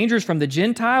countrymen, dangers from the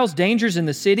Gentiles, dangers in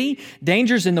the city,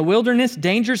 dangers in the wilderness,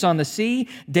 dangers on the sea,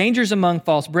 dangers among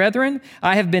false brethren.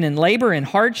 I have been in labor and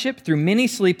hardship through many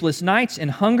sleepless nights, in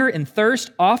hunger and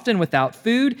thirst, often without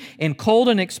food, in cold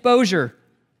and exposure.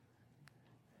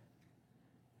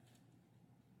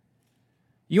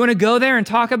 You want to go there and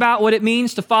talk about what it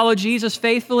means to follow Jesus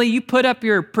faithfully? You put up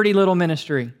your pretty little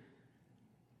ministry.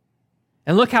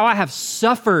 And look how I have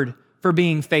suffered for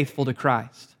being faithful to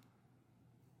Christ.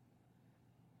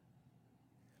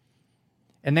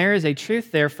 And there is a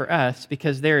truth there for us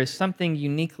because there is something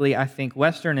uniquely, I think,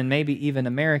 Western and maybe even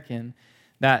American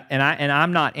that, and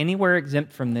I'm not anywhere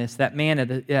exempt from this, that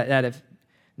man,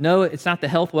 no, it's not the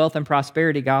health, wealth, and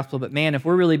prosperity gospel, but man, if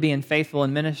we're really being faithful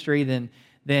in ministry,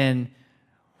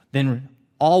 then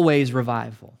always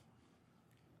revival,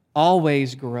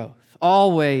 always growth,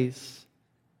 always.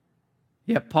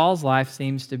 Yet Paul's life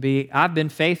seems to be, I've been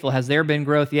faithful. Has there been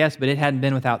growth? Yes, but it hadn't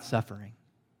been without suffering.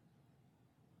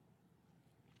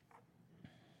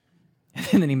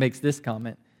 And then he makes this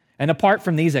comment. And apart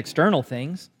from these external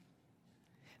things,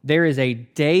 there is a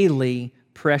daily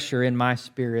pressure in my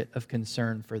spirit of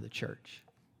concern for the church.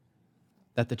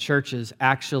 That the churches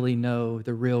actually know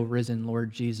the real risen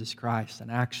Lord Jesus Christ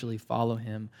and actually follow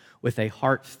him with a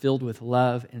heart filled with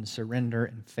love and surrender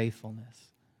and faithfulness.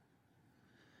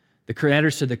 The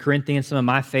letters to the Corinthians, some of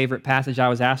my favorite passage. I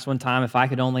was asked one time if I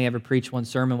could only ever preach one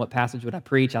sermon, what passage would I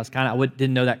preach? I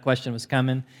didn't know that question was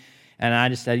coming. And I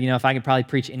just said, if I could probably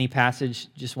preach any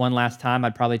passage just one last time,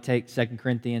 I'd probably take 2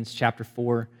 Corinthians chapter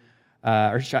 4,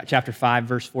 or chapter 5,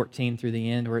 verse 14 through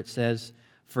the end, where it says,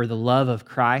 for the love of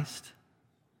Christ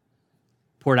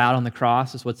poured out on the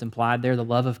cross is what's implied there. The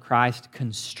love of Christ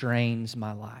constrains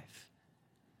my life.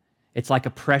 It's like a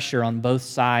pressure on both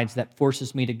sides that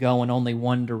forces me to go in only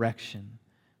one direction,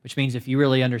 which means if you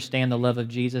really understand the love of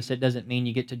Jesus, it doesn't mean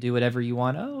you get to do whatever you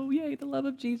want. Oh, yay, the love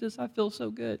of Jesus, I feel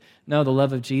so good. No, the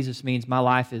love of Jesus means my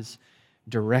life is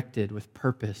directed with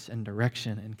purpose and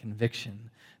direction and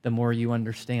conviction. The more you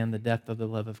understand the depth of the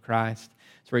love of Christ.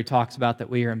 That's where he talks about that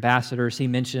we are ambassadors. He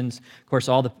mentions, of course,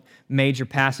 all the major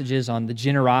passages on the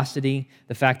generosity,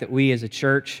 the fact that we as a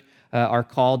church are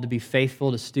called to be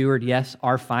faithful to steward, yes,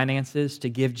 our finances, to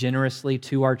give generously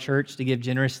to our church, to give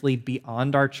generously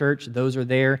beyond our church. Those are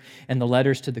there in the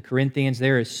letters to the Corinthians.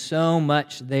 There is so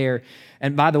much there.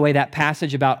 And by the way, that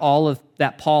passage about all of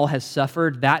that Paul has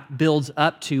suffered, that builds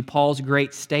up to Paul's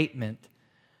great statement.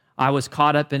 I was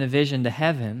caught up in a vision to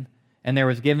heaven, and there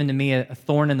was given to me a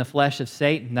thorn in the flesh of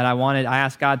Satan that I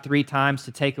asked God 3 times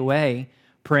to take away.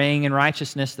 Praying in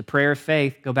righteousness, the prayer of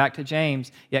faith, go back to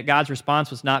James. Yet God's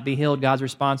response was not be healed. God's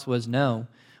response was, no,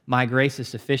 my grace is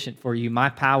sufficient for you. My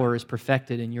power is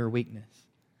perfected in your weakness.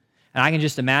 And I can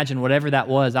just imagine whatever that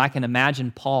was. I can imagine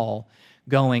Paul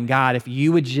going, God, if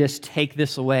you would just take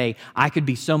this away, I could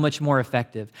be so much more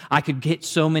effective. I could get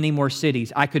so many more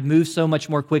cities. I could move so much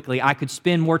more quickly. I could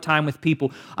spend more time with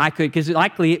people. Because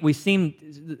likely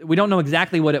we don't know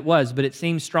exactly what it was, but it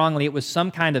seems strongly it was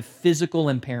some kind of physical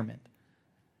impairment.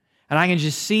 And I can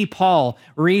just see Paul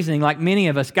reasoning like many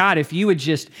of us, God, if you would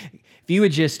just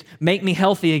make me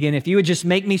healthy again, if you would just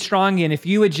make me strong again, if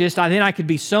you would just, then I could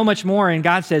be so much more. And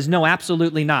God says, no,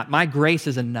 absolutely not. My grace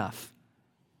is enough.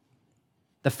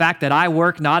 The fact that I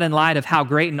work not in light of how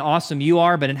great and awesome you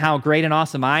are, but in how great and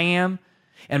awesome I am,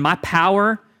 and my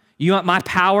power, you want my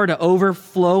power to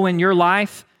overflow in your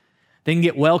life, then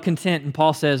get well content. And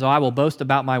Paul says, I will boast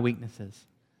about my weaknesses.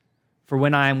 For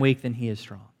when I am weak, then he is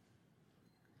strong.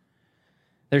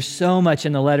 There's so much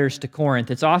in the letters to Corinth.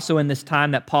 It's also in this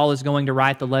time that Paul is going to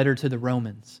write the letter to the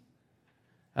Romans.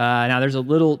 Now, there's a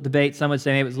little debate. Some would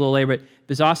say maybe it was a little later, but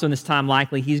there's also in this time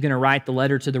likely he's going to write the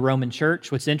letter to the Roman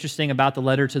church. What's interesting about the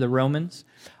letter to the Romans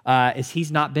is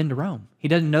he's not been to Rome. He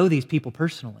doesn't know these people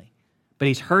personally, but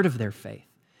he's heard of their faith.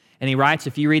 And he writes,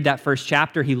 if you read that first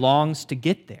chapter, he longs to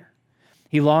get there.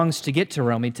 He longs to get to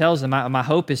Rome. He tells them, my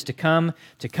hope is to come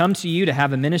to you, to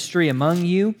have a ministry among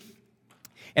you.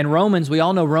 And Romans, we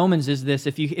all know Romans is this.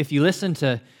 If you listen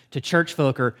to church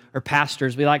folk or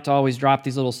pastors, we like to always drop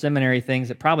these little seminary things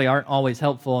that probably aren't always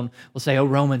helpful, and we'll say,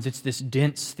 Romans, it's this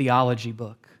dense theology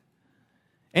book.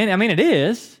 And I mean, it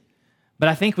is, but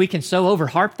I think we can so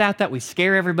overharp that we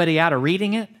scare everybody out of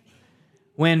reading it.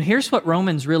 when here's what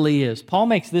Romans really is. Paul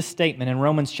makes this statement in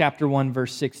Romans chapter 1,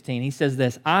 verse 16. He says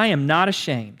this, I am not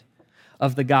ashamed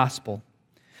of the gospel,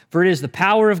 for it is the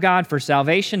power of God for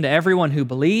salvation to everyone who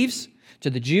believes,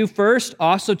 to the Jew first,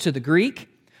 also to the Greek.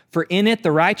 For in it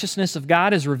the righteousness of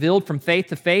God is revealed from faith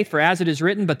to faith, for as it is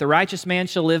written, but the righteous man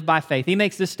shall live by faith. He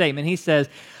makes this statement. He says,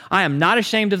 I am not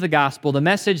ashamed of the gospel, the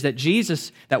message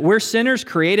that we're sinners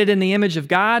created in the image of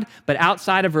God, but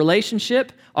outside of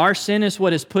relationship, our sin is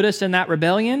what has put us in that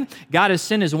rebellion. God has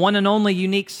sent His one and only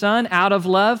unique Son out of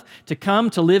love to come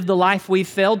to live the life we've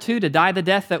failed to die the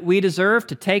death that we deserve,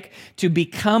 to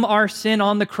become our sin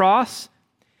on the cross.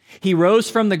 He rose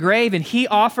from the grave, and He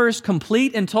offers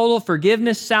complete and total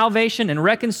forgiveness, salvation, and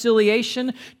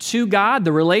reconciliation to God,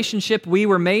 the relationship we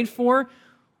were made for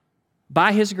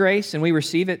by His grace, and we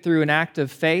receive it through an act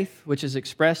of faith, which is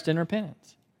expressed in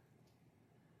repentance.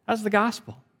 That's the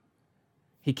gospel.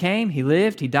 He came, He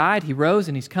lived, He died, He rose,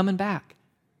 and He's coming back.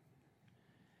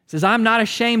 He says, I'm not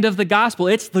ashamed of the gospel.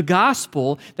 It's the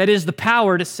gospel that is the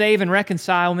power to save and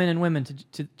reconcile men and women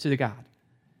to God.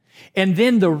 And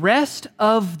then the rest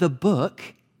of the book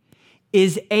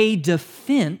is a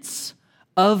defense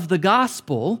of the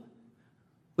gospel,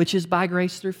 which is by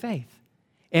grace through faith.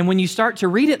 And when you start to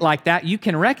read it like that, you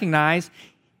can recognize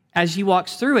as he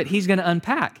walks through it, he's going to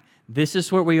unpack. This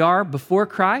is where we are before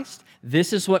Christ.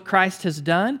 This is what Christ has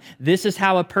done. This is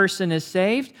how a person is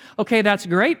saved. Okay, that's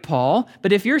great, Paul.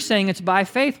 But if you're saying it's by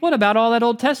faith, what about all that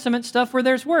Old Testament stuff where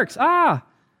there's works?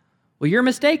 Well, you're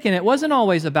mistaken. It wasn't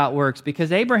always about works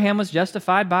because Abraham was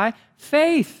justified by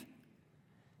faith.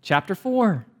 Chapter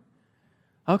 4.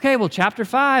 Okay, well, chapter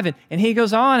 5, and he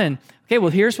goes on, and okay,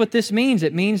 well, here's what this means.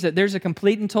 It means that there's a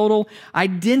complete and total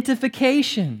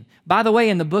identification. By the way,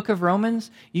 in the book of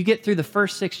Romans, you get through the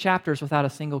first 6 chapters without a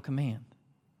single command.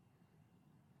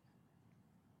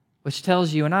 Which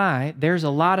tells you and I, there's a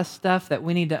lot of stuff that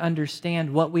we need to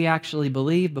understand what we actually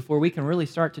believe before we can really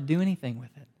start to do anything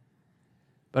with it.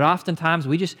 But oftentimes,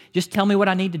 we just tell me what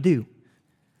I need to do.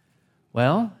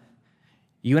 Well,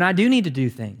 you and I do need to do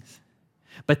things.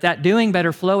 But that doing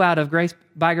better flow out of grace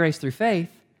by grace through faith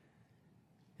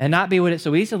and not be what it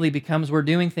so easily becomes. We're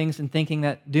doing things and thinking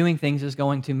that doing things is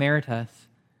going to merit us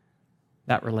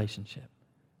that relationship.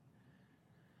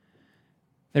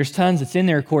 There's tons that's in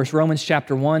there, of course. Romans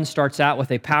chapter 1 starts out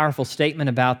with a powerful statement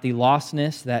about the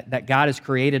lostness, that God has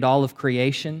created all of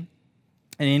creation.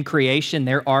 And in creation,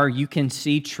 you can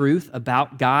see truth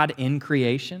about God in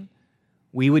creation.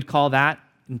 We would call that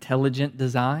intelligent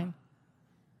design.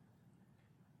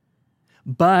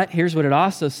 But here's what it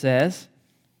also says.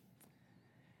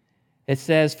 It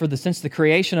says, since the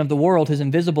creation of the world, His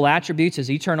invisible attributes, His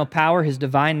eternal power, His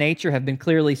divine nature have been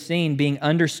clearly seen, being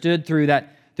understood through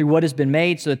what has been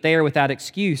made, so that they are without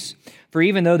excuse. For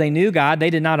even though they knew God, they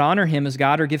did not honor Him as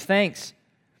God or give thanks.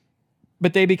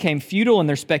 But they became futile in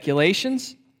their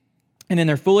speculations, and in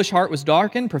their foolish heart was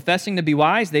darkened. Professing to be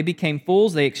wise, they became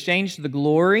fools. They exchanged the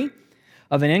glory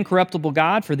of an incorruptible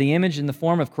God for the image in the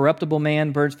form of corruptible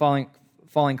man, birds,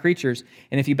 falling creatures.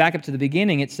 And if you back up to the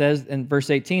beginning, it says in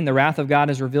verse 18, the wrath of God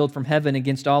is revealed from heaven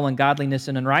against all ungodliness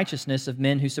and unrighteousness of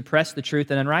men who suppress the truth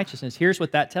and unrighteousness. Here's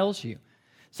what that tells you.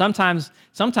 Sometimes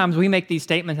we make these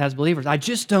statements as believers. I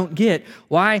just don't get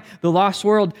why the lost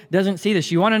world doesn't see this.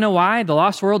 You want to know why the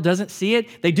lost world doesn't see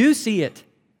it? They do see it.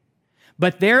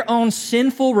 But their own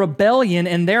sinful rebellion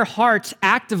in their hearts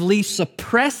actively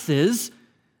suppresses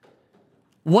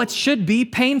what should be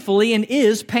painfully and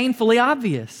is painfully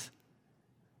obvious.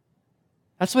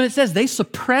 That's what it says. They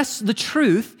suppress the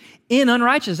truth in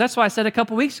unrighteousness. That's why I said a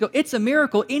couple weeks ago, it's a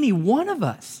miracle any one of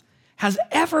us has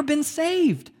ever been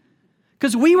saved.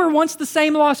 Because we were once the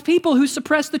same lost people who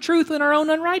suppressed the truth in our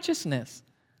own unrighteousness.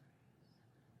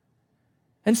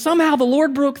 And somehow the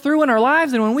Lord broke through in our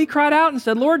lives, and when we cried out and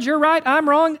said, Lord, you're right, I'm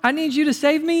wrong, I need you to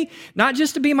save me, not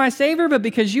just to be my Savior, but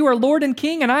because you are Lord and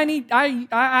King, and I need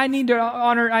to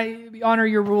honor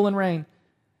your rule and reign.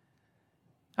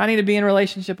 I need to be in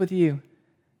relationship with you.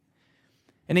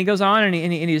 And he goes on and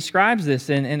he describes this,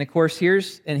 and of course,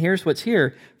 here's what's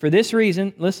here. For this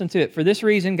reason, listen to it, for this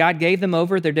reason, God gave them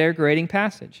over their degrading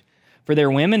passage. For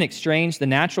their women exchanged the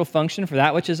natural function for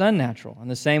that which is unnatural. In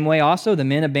the same way also, the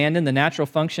men abandoned the natural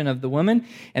function of the woman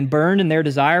and burned in their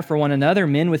desire for one another,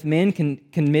 men with men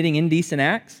committing indecent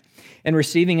acts and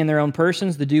receiving in their own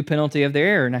persons the due penalty of their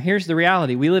error. Now, here's the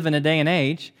reality. We live in a day and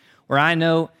age where I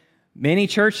know many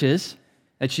churches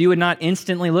that you would not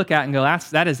instantly look at and go,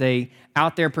 that is a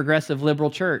out there progressive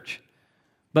liberal church,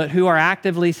 but who are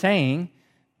actively saying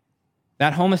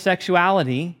that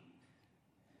homosexuality,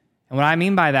 and what I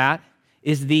mean by that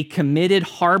is the committed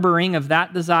harboring of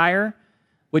that desire,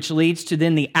 which leads to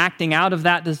then the acting out of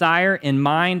that desire in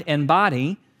mind and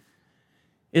body,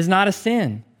 is not a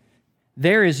sin.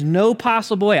 There is no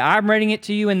possible way. I'm reading it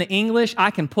to you in the English.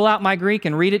 I can pull out my Greek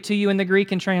and read it to you in the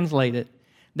Greek and translate it.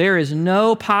 There is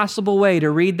no possible way to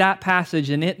read that passage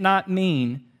and it not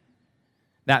mean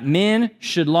that men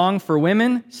should long for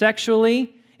women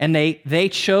sexually, and they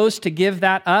chose to give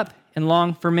that up and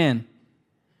long for men.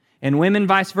 And women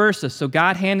vice versa, so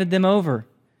God handed them over.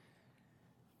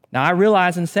 Now, I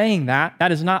realize in saying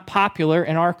that is not popular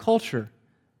in our culture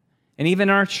and even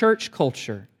our church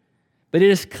culture. But it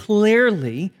is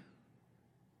clearly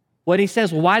what he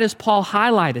says. Well, why does Paul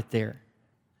highlight it there?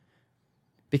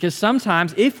 Because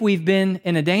sometimes, if we've been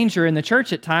in a danger in the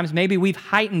church at times, maybe we've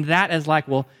heightened that as like,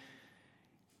 well,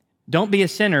 don't be a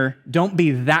sinner, don't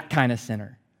be that kind of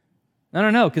sinner.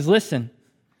 No, because listen,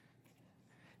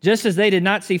 just as they did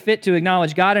not see fit to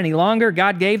acknowledge God any longer,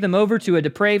 God gave them over to a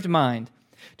depraved mind,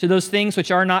 to those things which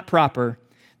are not proper.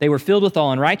 They were filled with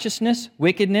all unrighteousness,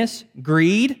 wickedness,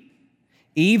 greed,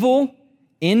 evil,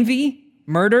 envy,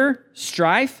 murder,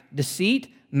 strife,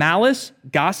 deceit, malice,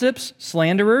 gossips,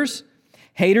 slanderers,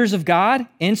 haters of God,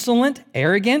 insolent,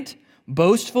 arrogant,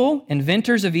 boastful,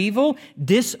 inventors of evil,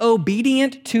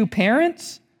 disobedient to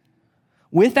parents,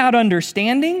 without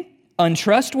understanding,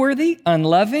 untrustworthy,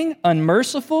 unloving,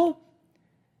 unmerciful.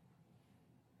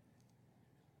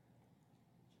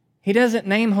 He doesn't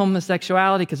name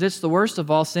homosexuality because it's the worst of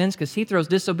all sins, because he throws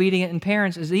disobedient and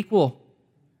parents as equal.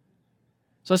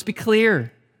 So let's be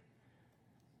clear.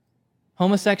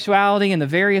 Homosexuality and the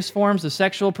various forms of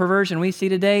sexual perversion we see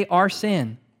today are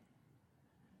sin.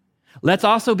 Let's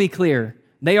also be clear.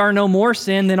 They are no more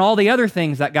sin than all the other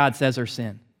things that God says are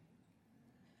sin.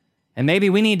 And maybe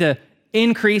we need to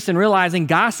increase in realizing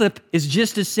gossip is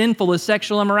just as sinful as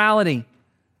sexual immorality.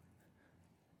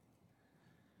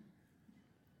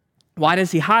 Why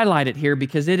does he highlight it here?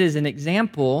 Because it is an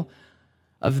example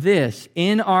of this.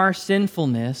 In our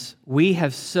sinfulness, we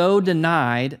have so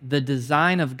denied the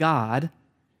design of God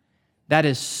that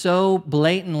is so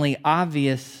blatantly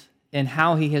obvious in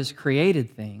how he has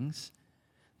created things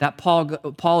that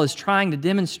Paul is trying to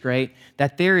demonstrate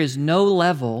that there is no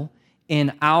level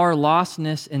in our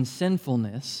lostness and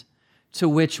sinfulness to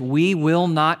which we will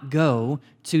not go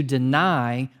to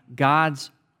deny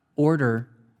God's order,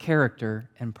 character,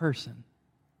 and person.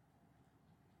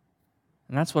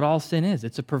 And that's what all sin is.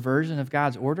 It's a perversion of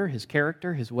God's order, his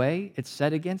character, his way. It's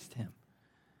set against him.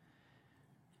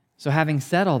 So having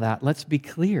said all that, let's be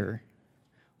clear.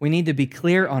 We need to be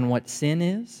clear on what sin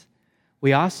is.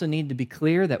 We also need to be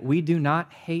clear that we do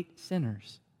not hate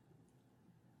sinners.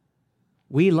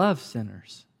 We love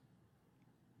sinners.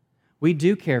 We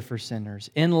do care for sinners.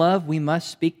 In love, we must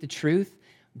speak the truth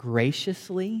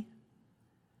graciously.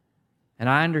 And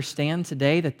I understand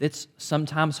today that it's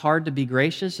sometimes hard to be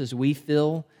gracious as we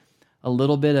feel a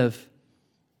little bit of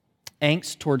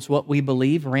angst towards what we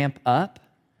believe ramp up.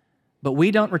 But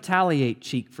we don't retaliate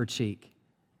cheek for cheek.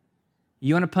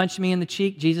 You want to punch me in the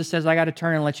cheek? Jesus says, I got to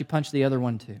turn and let you punch the other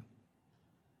one too.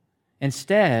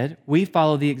 Instead, we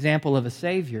follow the example of a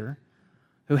Savior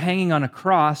who, hanging on a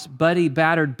cross, bloody,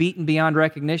 battered, beaten beyond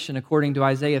recognition, according to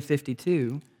Isaiah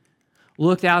 52,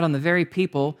 looked out on the very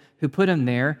people who put him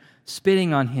there,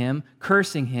 spitting on him,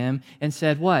 cursing him, and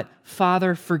said, what?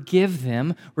 Father, forgive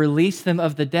them, release them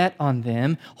of the debt on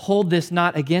them, hold this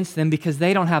not against them, because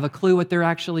they don't have a clue what they're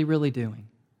actually really doing.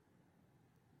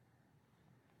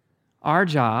 Our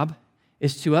job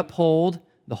is to uphold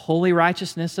the holy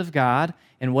righteousness of God,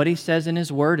 and what he says in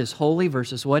his word is holy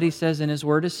versus what he says in his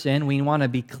word is sin. We want to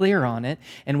be clear on it,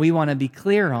 and we want to be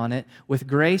clear on it with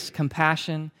grace,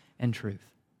 compassion, and truth.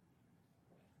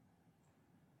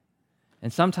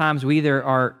 And sometimes we either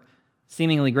are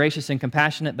seemingly gracious and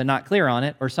compassionate but not clear on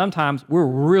it, or sometimes we're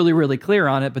really, really clear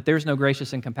on it, but there's no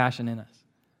gracious and compassion in us.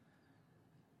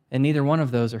 And neither one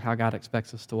of those are how God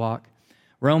expects us to walk.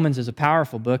 Romans is a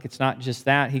powerful book. It's not just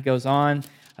that. He goes on.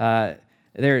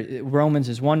 Romans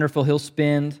is wonderful. He'll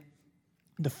spend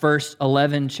the first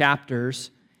 11 chapters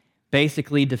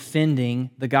basically defending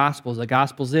the Gospels. The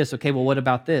Gospel's this. Okay, well, what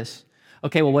about this?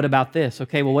 Okay, well, what about this?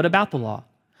 Okay, well, what about the law?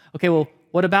 Okay, well,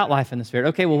 what about life in the Spirit?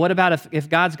 Okay, well, what about if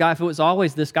God's God, if it was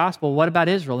always this gospel, what about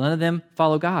Israel? None of them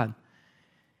follow God.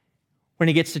 When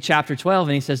he gets to chapter 12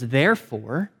 and he says,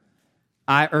 therefore,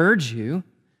 I urge you,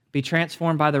 be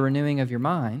transformed by the renewing of your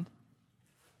mind.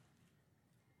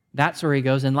 That's where he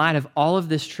goes, in light of all of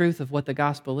this truth of what the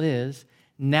gospel is,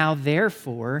 now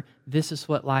therefore, this is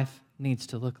what life needs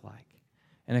to look like.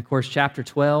 And of course, chapter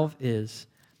 12 is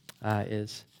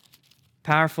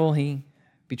powerful.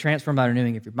 Be transformed by the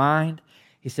renewing of your mind.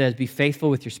 He says, be faithful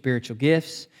with your spiritual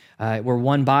gifts. We're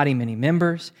one body, many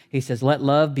members. He says, let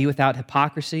love be without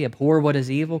hypocrisy. Abhor what is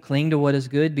evil. Cling to what is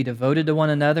good. Be devoted to one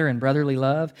another in brotherly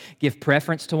love. Give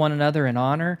preference to one another in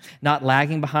honor. Not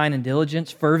lagging behind in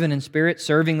diligence. Fervent in spirit.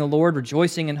 Serving the Lord.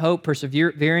 Rejoicing in hope.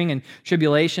 Persevering in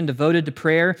tribulation. Devoted to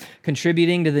prayer.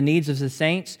 Contributing to the needs of the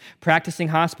saints. Practicing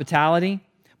hospitality.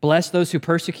 Bless those who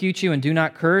persecute you and do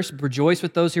not curse. Rejoice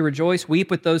with those who rejoice. Weep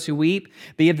with those who weep.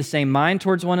 Be of the same mind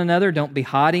towards one another. Don't be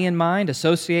haughty in mind.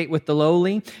 Associate with the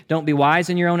lowly. Don't be wise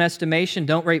in your own estimation.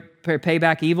 Don't pay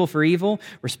back evil for evil.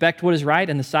 Respect what is right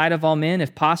in the sight of all men.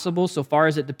 If possible, so far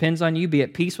as it depends on you, be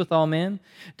at peace with all men.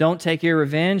 Don't take your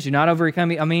revenge. Do not overcome.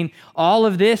 I mean, all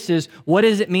of this is, what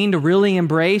does it mean to really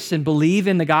embrace and believe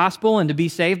in the gospel and to be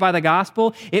saved by the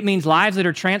gospel? It means lives that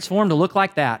are transformed to look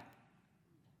like that.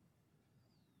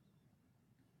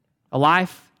 A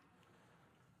life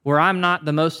where I'm not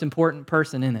the most important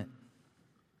person in it.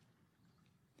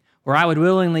 Where I would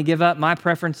willingly give up my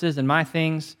preferences and my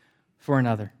things for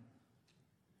another.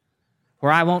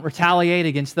 Where I won't retaliate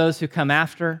against those who come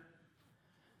after,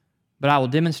 but I will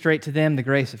demonstrate to them the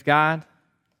grace of God.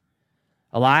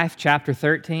 A life, chapter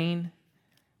 13,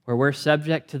 where we're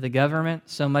subject to the government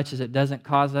so much as it doesn't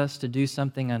cause us to do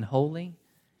something unholy,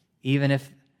 even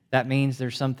if that means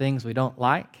there's some things we don't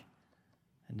like.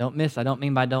 And don't miss, I don't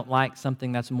mean by don't like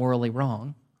something that's morally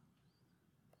wrong.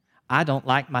 I don't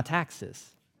like my taxes.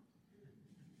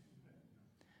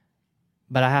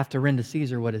 But I have to render to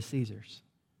Caesar what is Caesar's.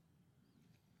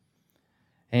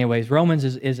 Anyways, Romans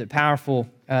is a powerful,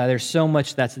 there's so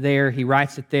much that's there. He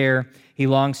writes it there. He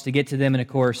longs to get to them. And of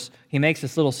course, he makes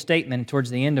this little statement towards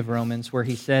the end of Romans where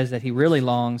he says that he really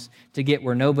longs to get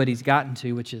where nobody's gotten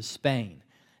to, which is Spain.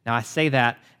 Now, I say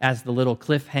that as the little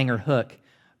cliffhanger hook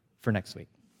for next week.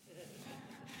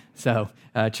 So,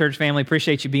 church family,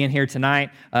 appreciate you being here tonight.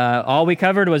 All we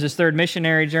covered was his third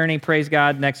missionary journey. Praise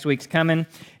God, next week's coming,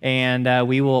 and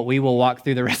we will walk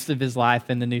through the rest of his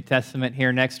life in the New Testament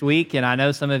here next week. And I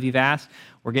know some of you've asked,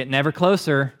 we're getting ever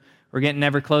closer. We're getting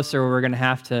ever closer where we're going to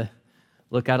have to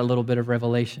look at a little bit of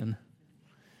Revelation.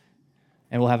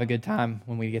 And we'll have a good time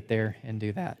when we get there and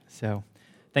do that. So,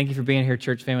 thank you for being here,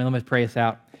 church family. Let me pray us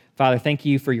out. Father, thank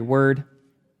you for your word.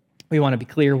 We want to be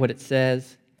clear what it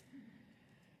says.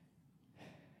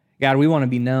 God, we want to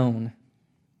be known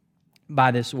by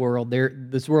this world.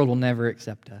 This world will never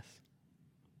accept us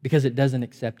because it doesn't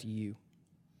accept you.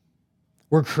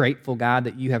 We're grateful, God,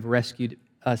 that you have rescued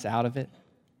us out of it.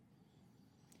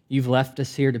 You've left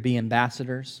us here to be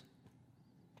ambassadors.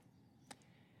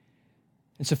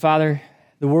 And so, Father,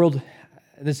 the world,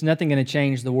 there's nothing going to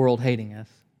change the world hating us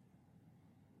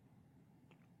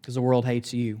because the world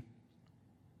hates you.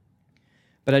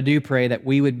 But I do pray that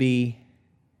we would be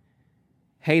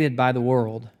hated by the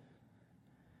world,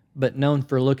 but known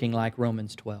for looking like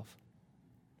Romans 12.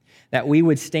 That we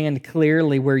would stand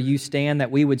clearly where you stand,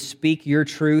 that we would speak your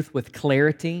truth with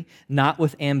clarity, not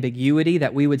with ambiguity,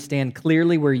 that we would stand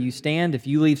clearly where you stand. If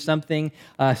you leave something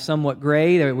somewhat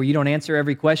gray, where you don't answer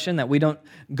every question, that we don't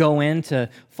go into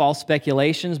false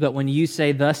speculations, but when you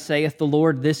say, thus saith the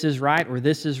Lord, this is right, or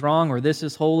this is wrong, or this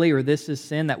is holy, or this is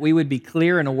sin, that we would be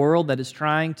clear in a world that is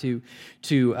trying to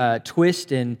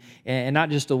twist, and not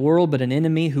just a world, but an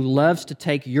enemy who loves to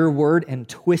take your word and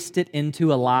twist it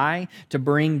into a lie to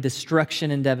bring destruction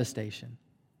and devastation.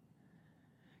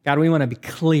 God, we want to be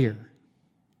clear.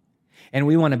 And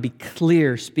we want to be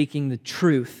clear speaking the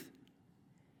truth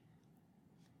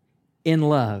in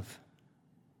love,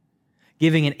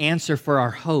 giving an answer for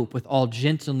our hope with all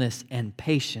gentleness and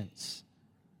patience,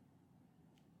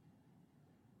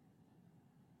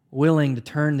 willing to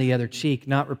turn the other cheek,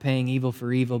 not repaying evil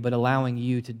for evil, but allowing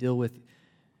you to deal with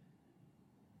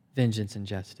vengeance and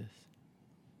justice.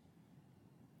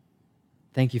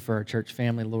 Thank you for our church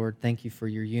family, Lord. Thank you for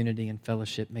your unity and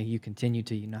fellowship. May you continue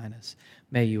to unite us.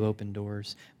 May you open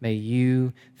doors. May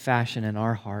you fashion in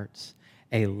our hearts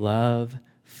a love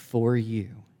for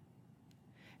you.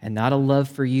 And not a love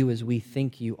for you as we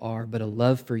think you are, but a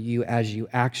love for you as you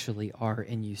actually are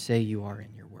and you say you are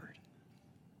in your word.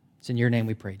 It's in your name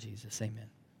we pray, Jesus. Amen.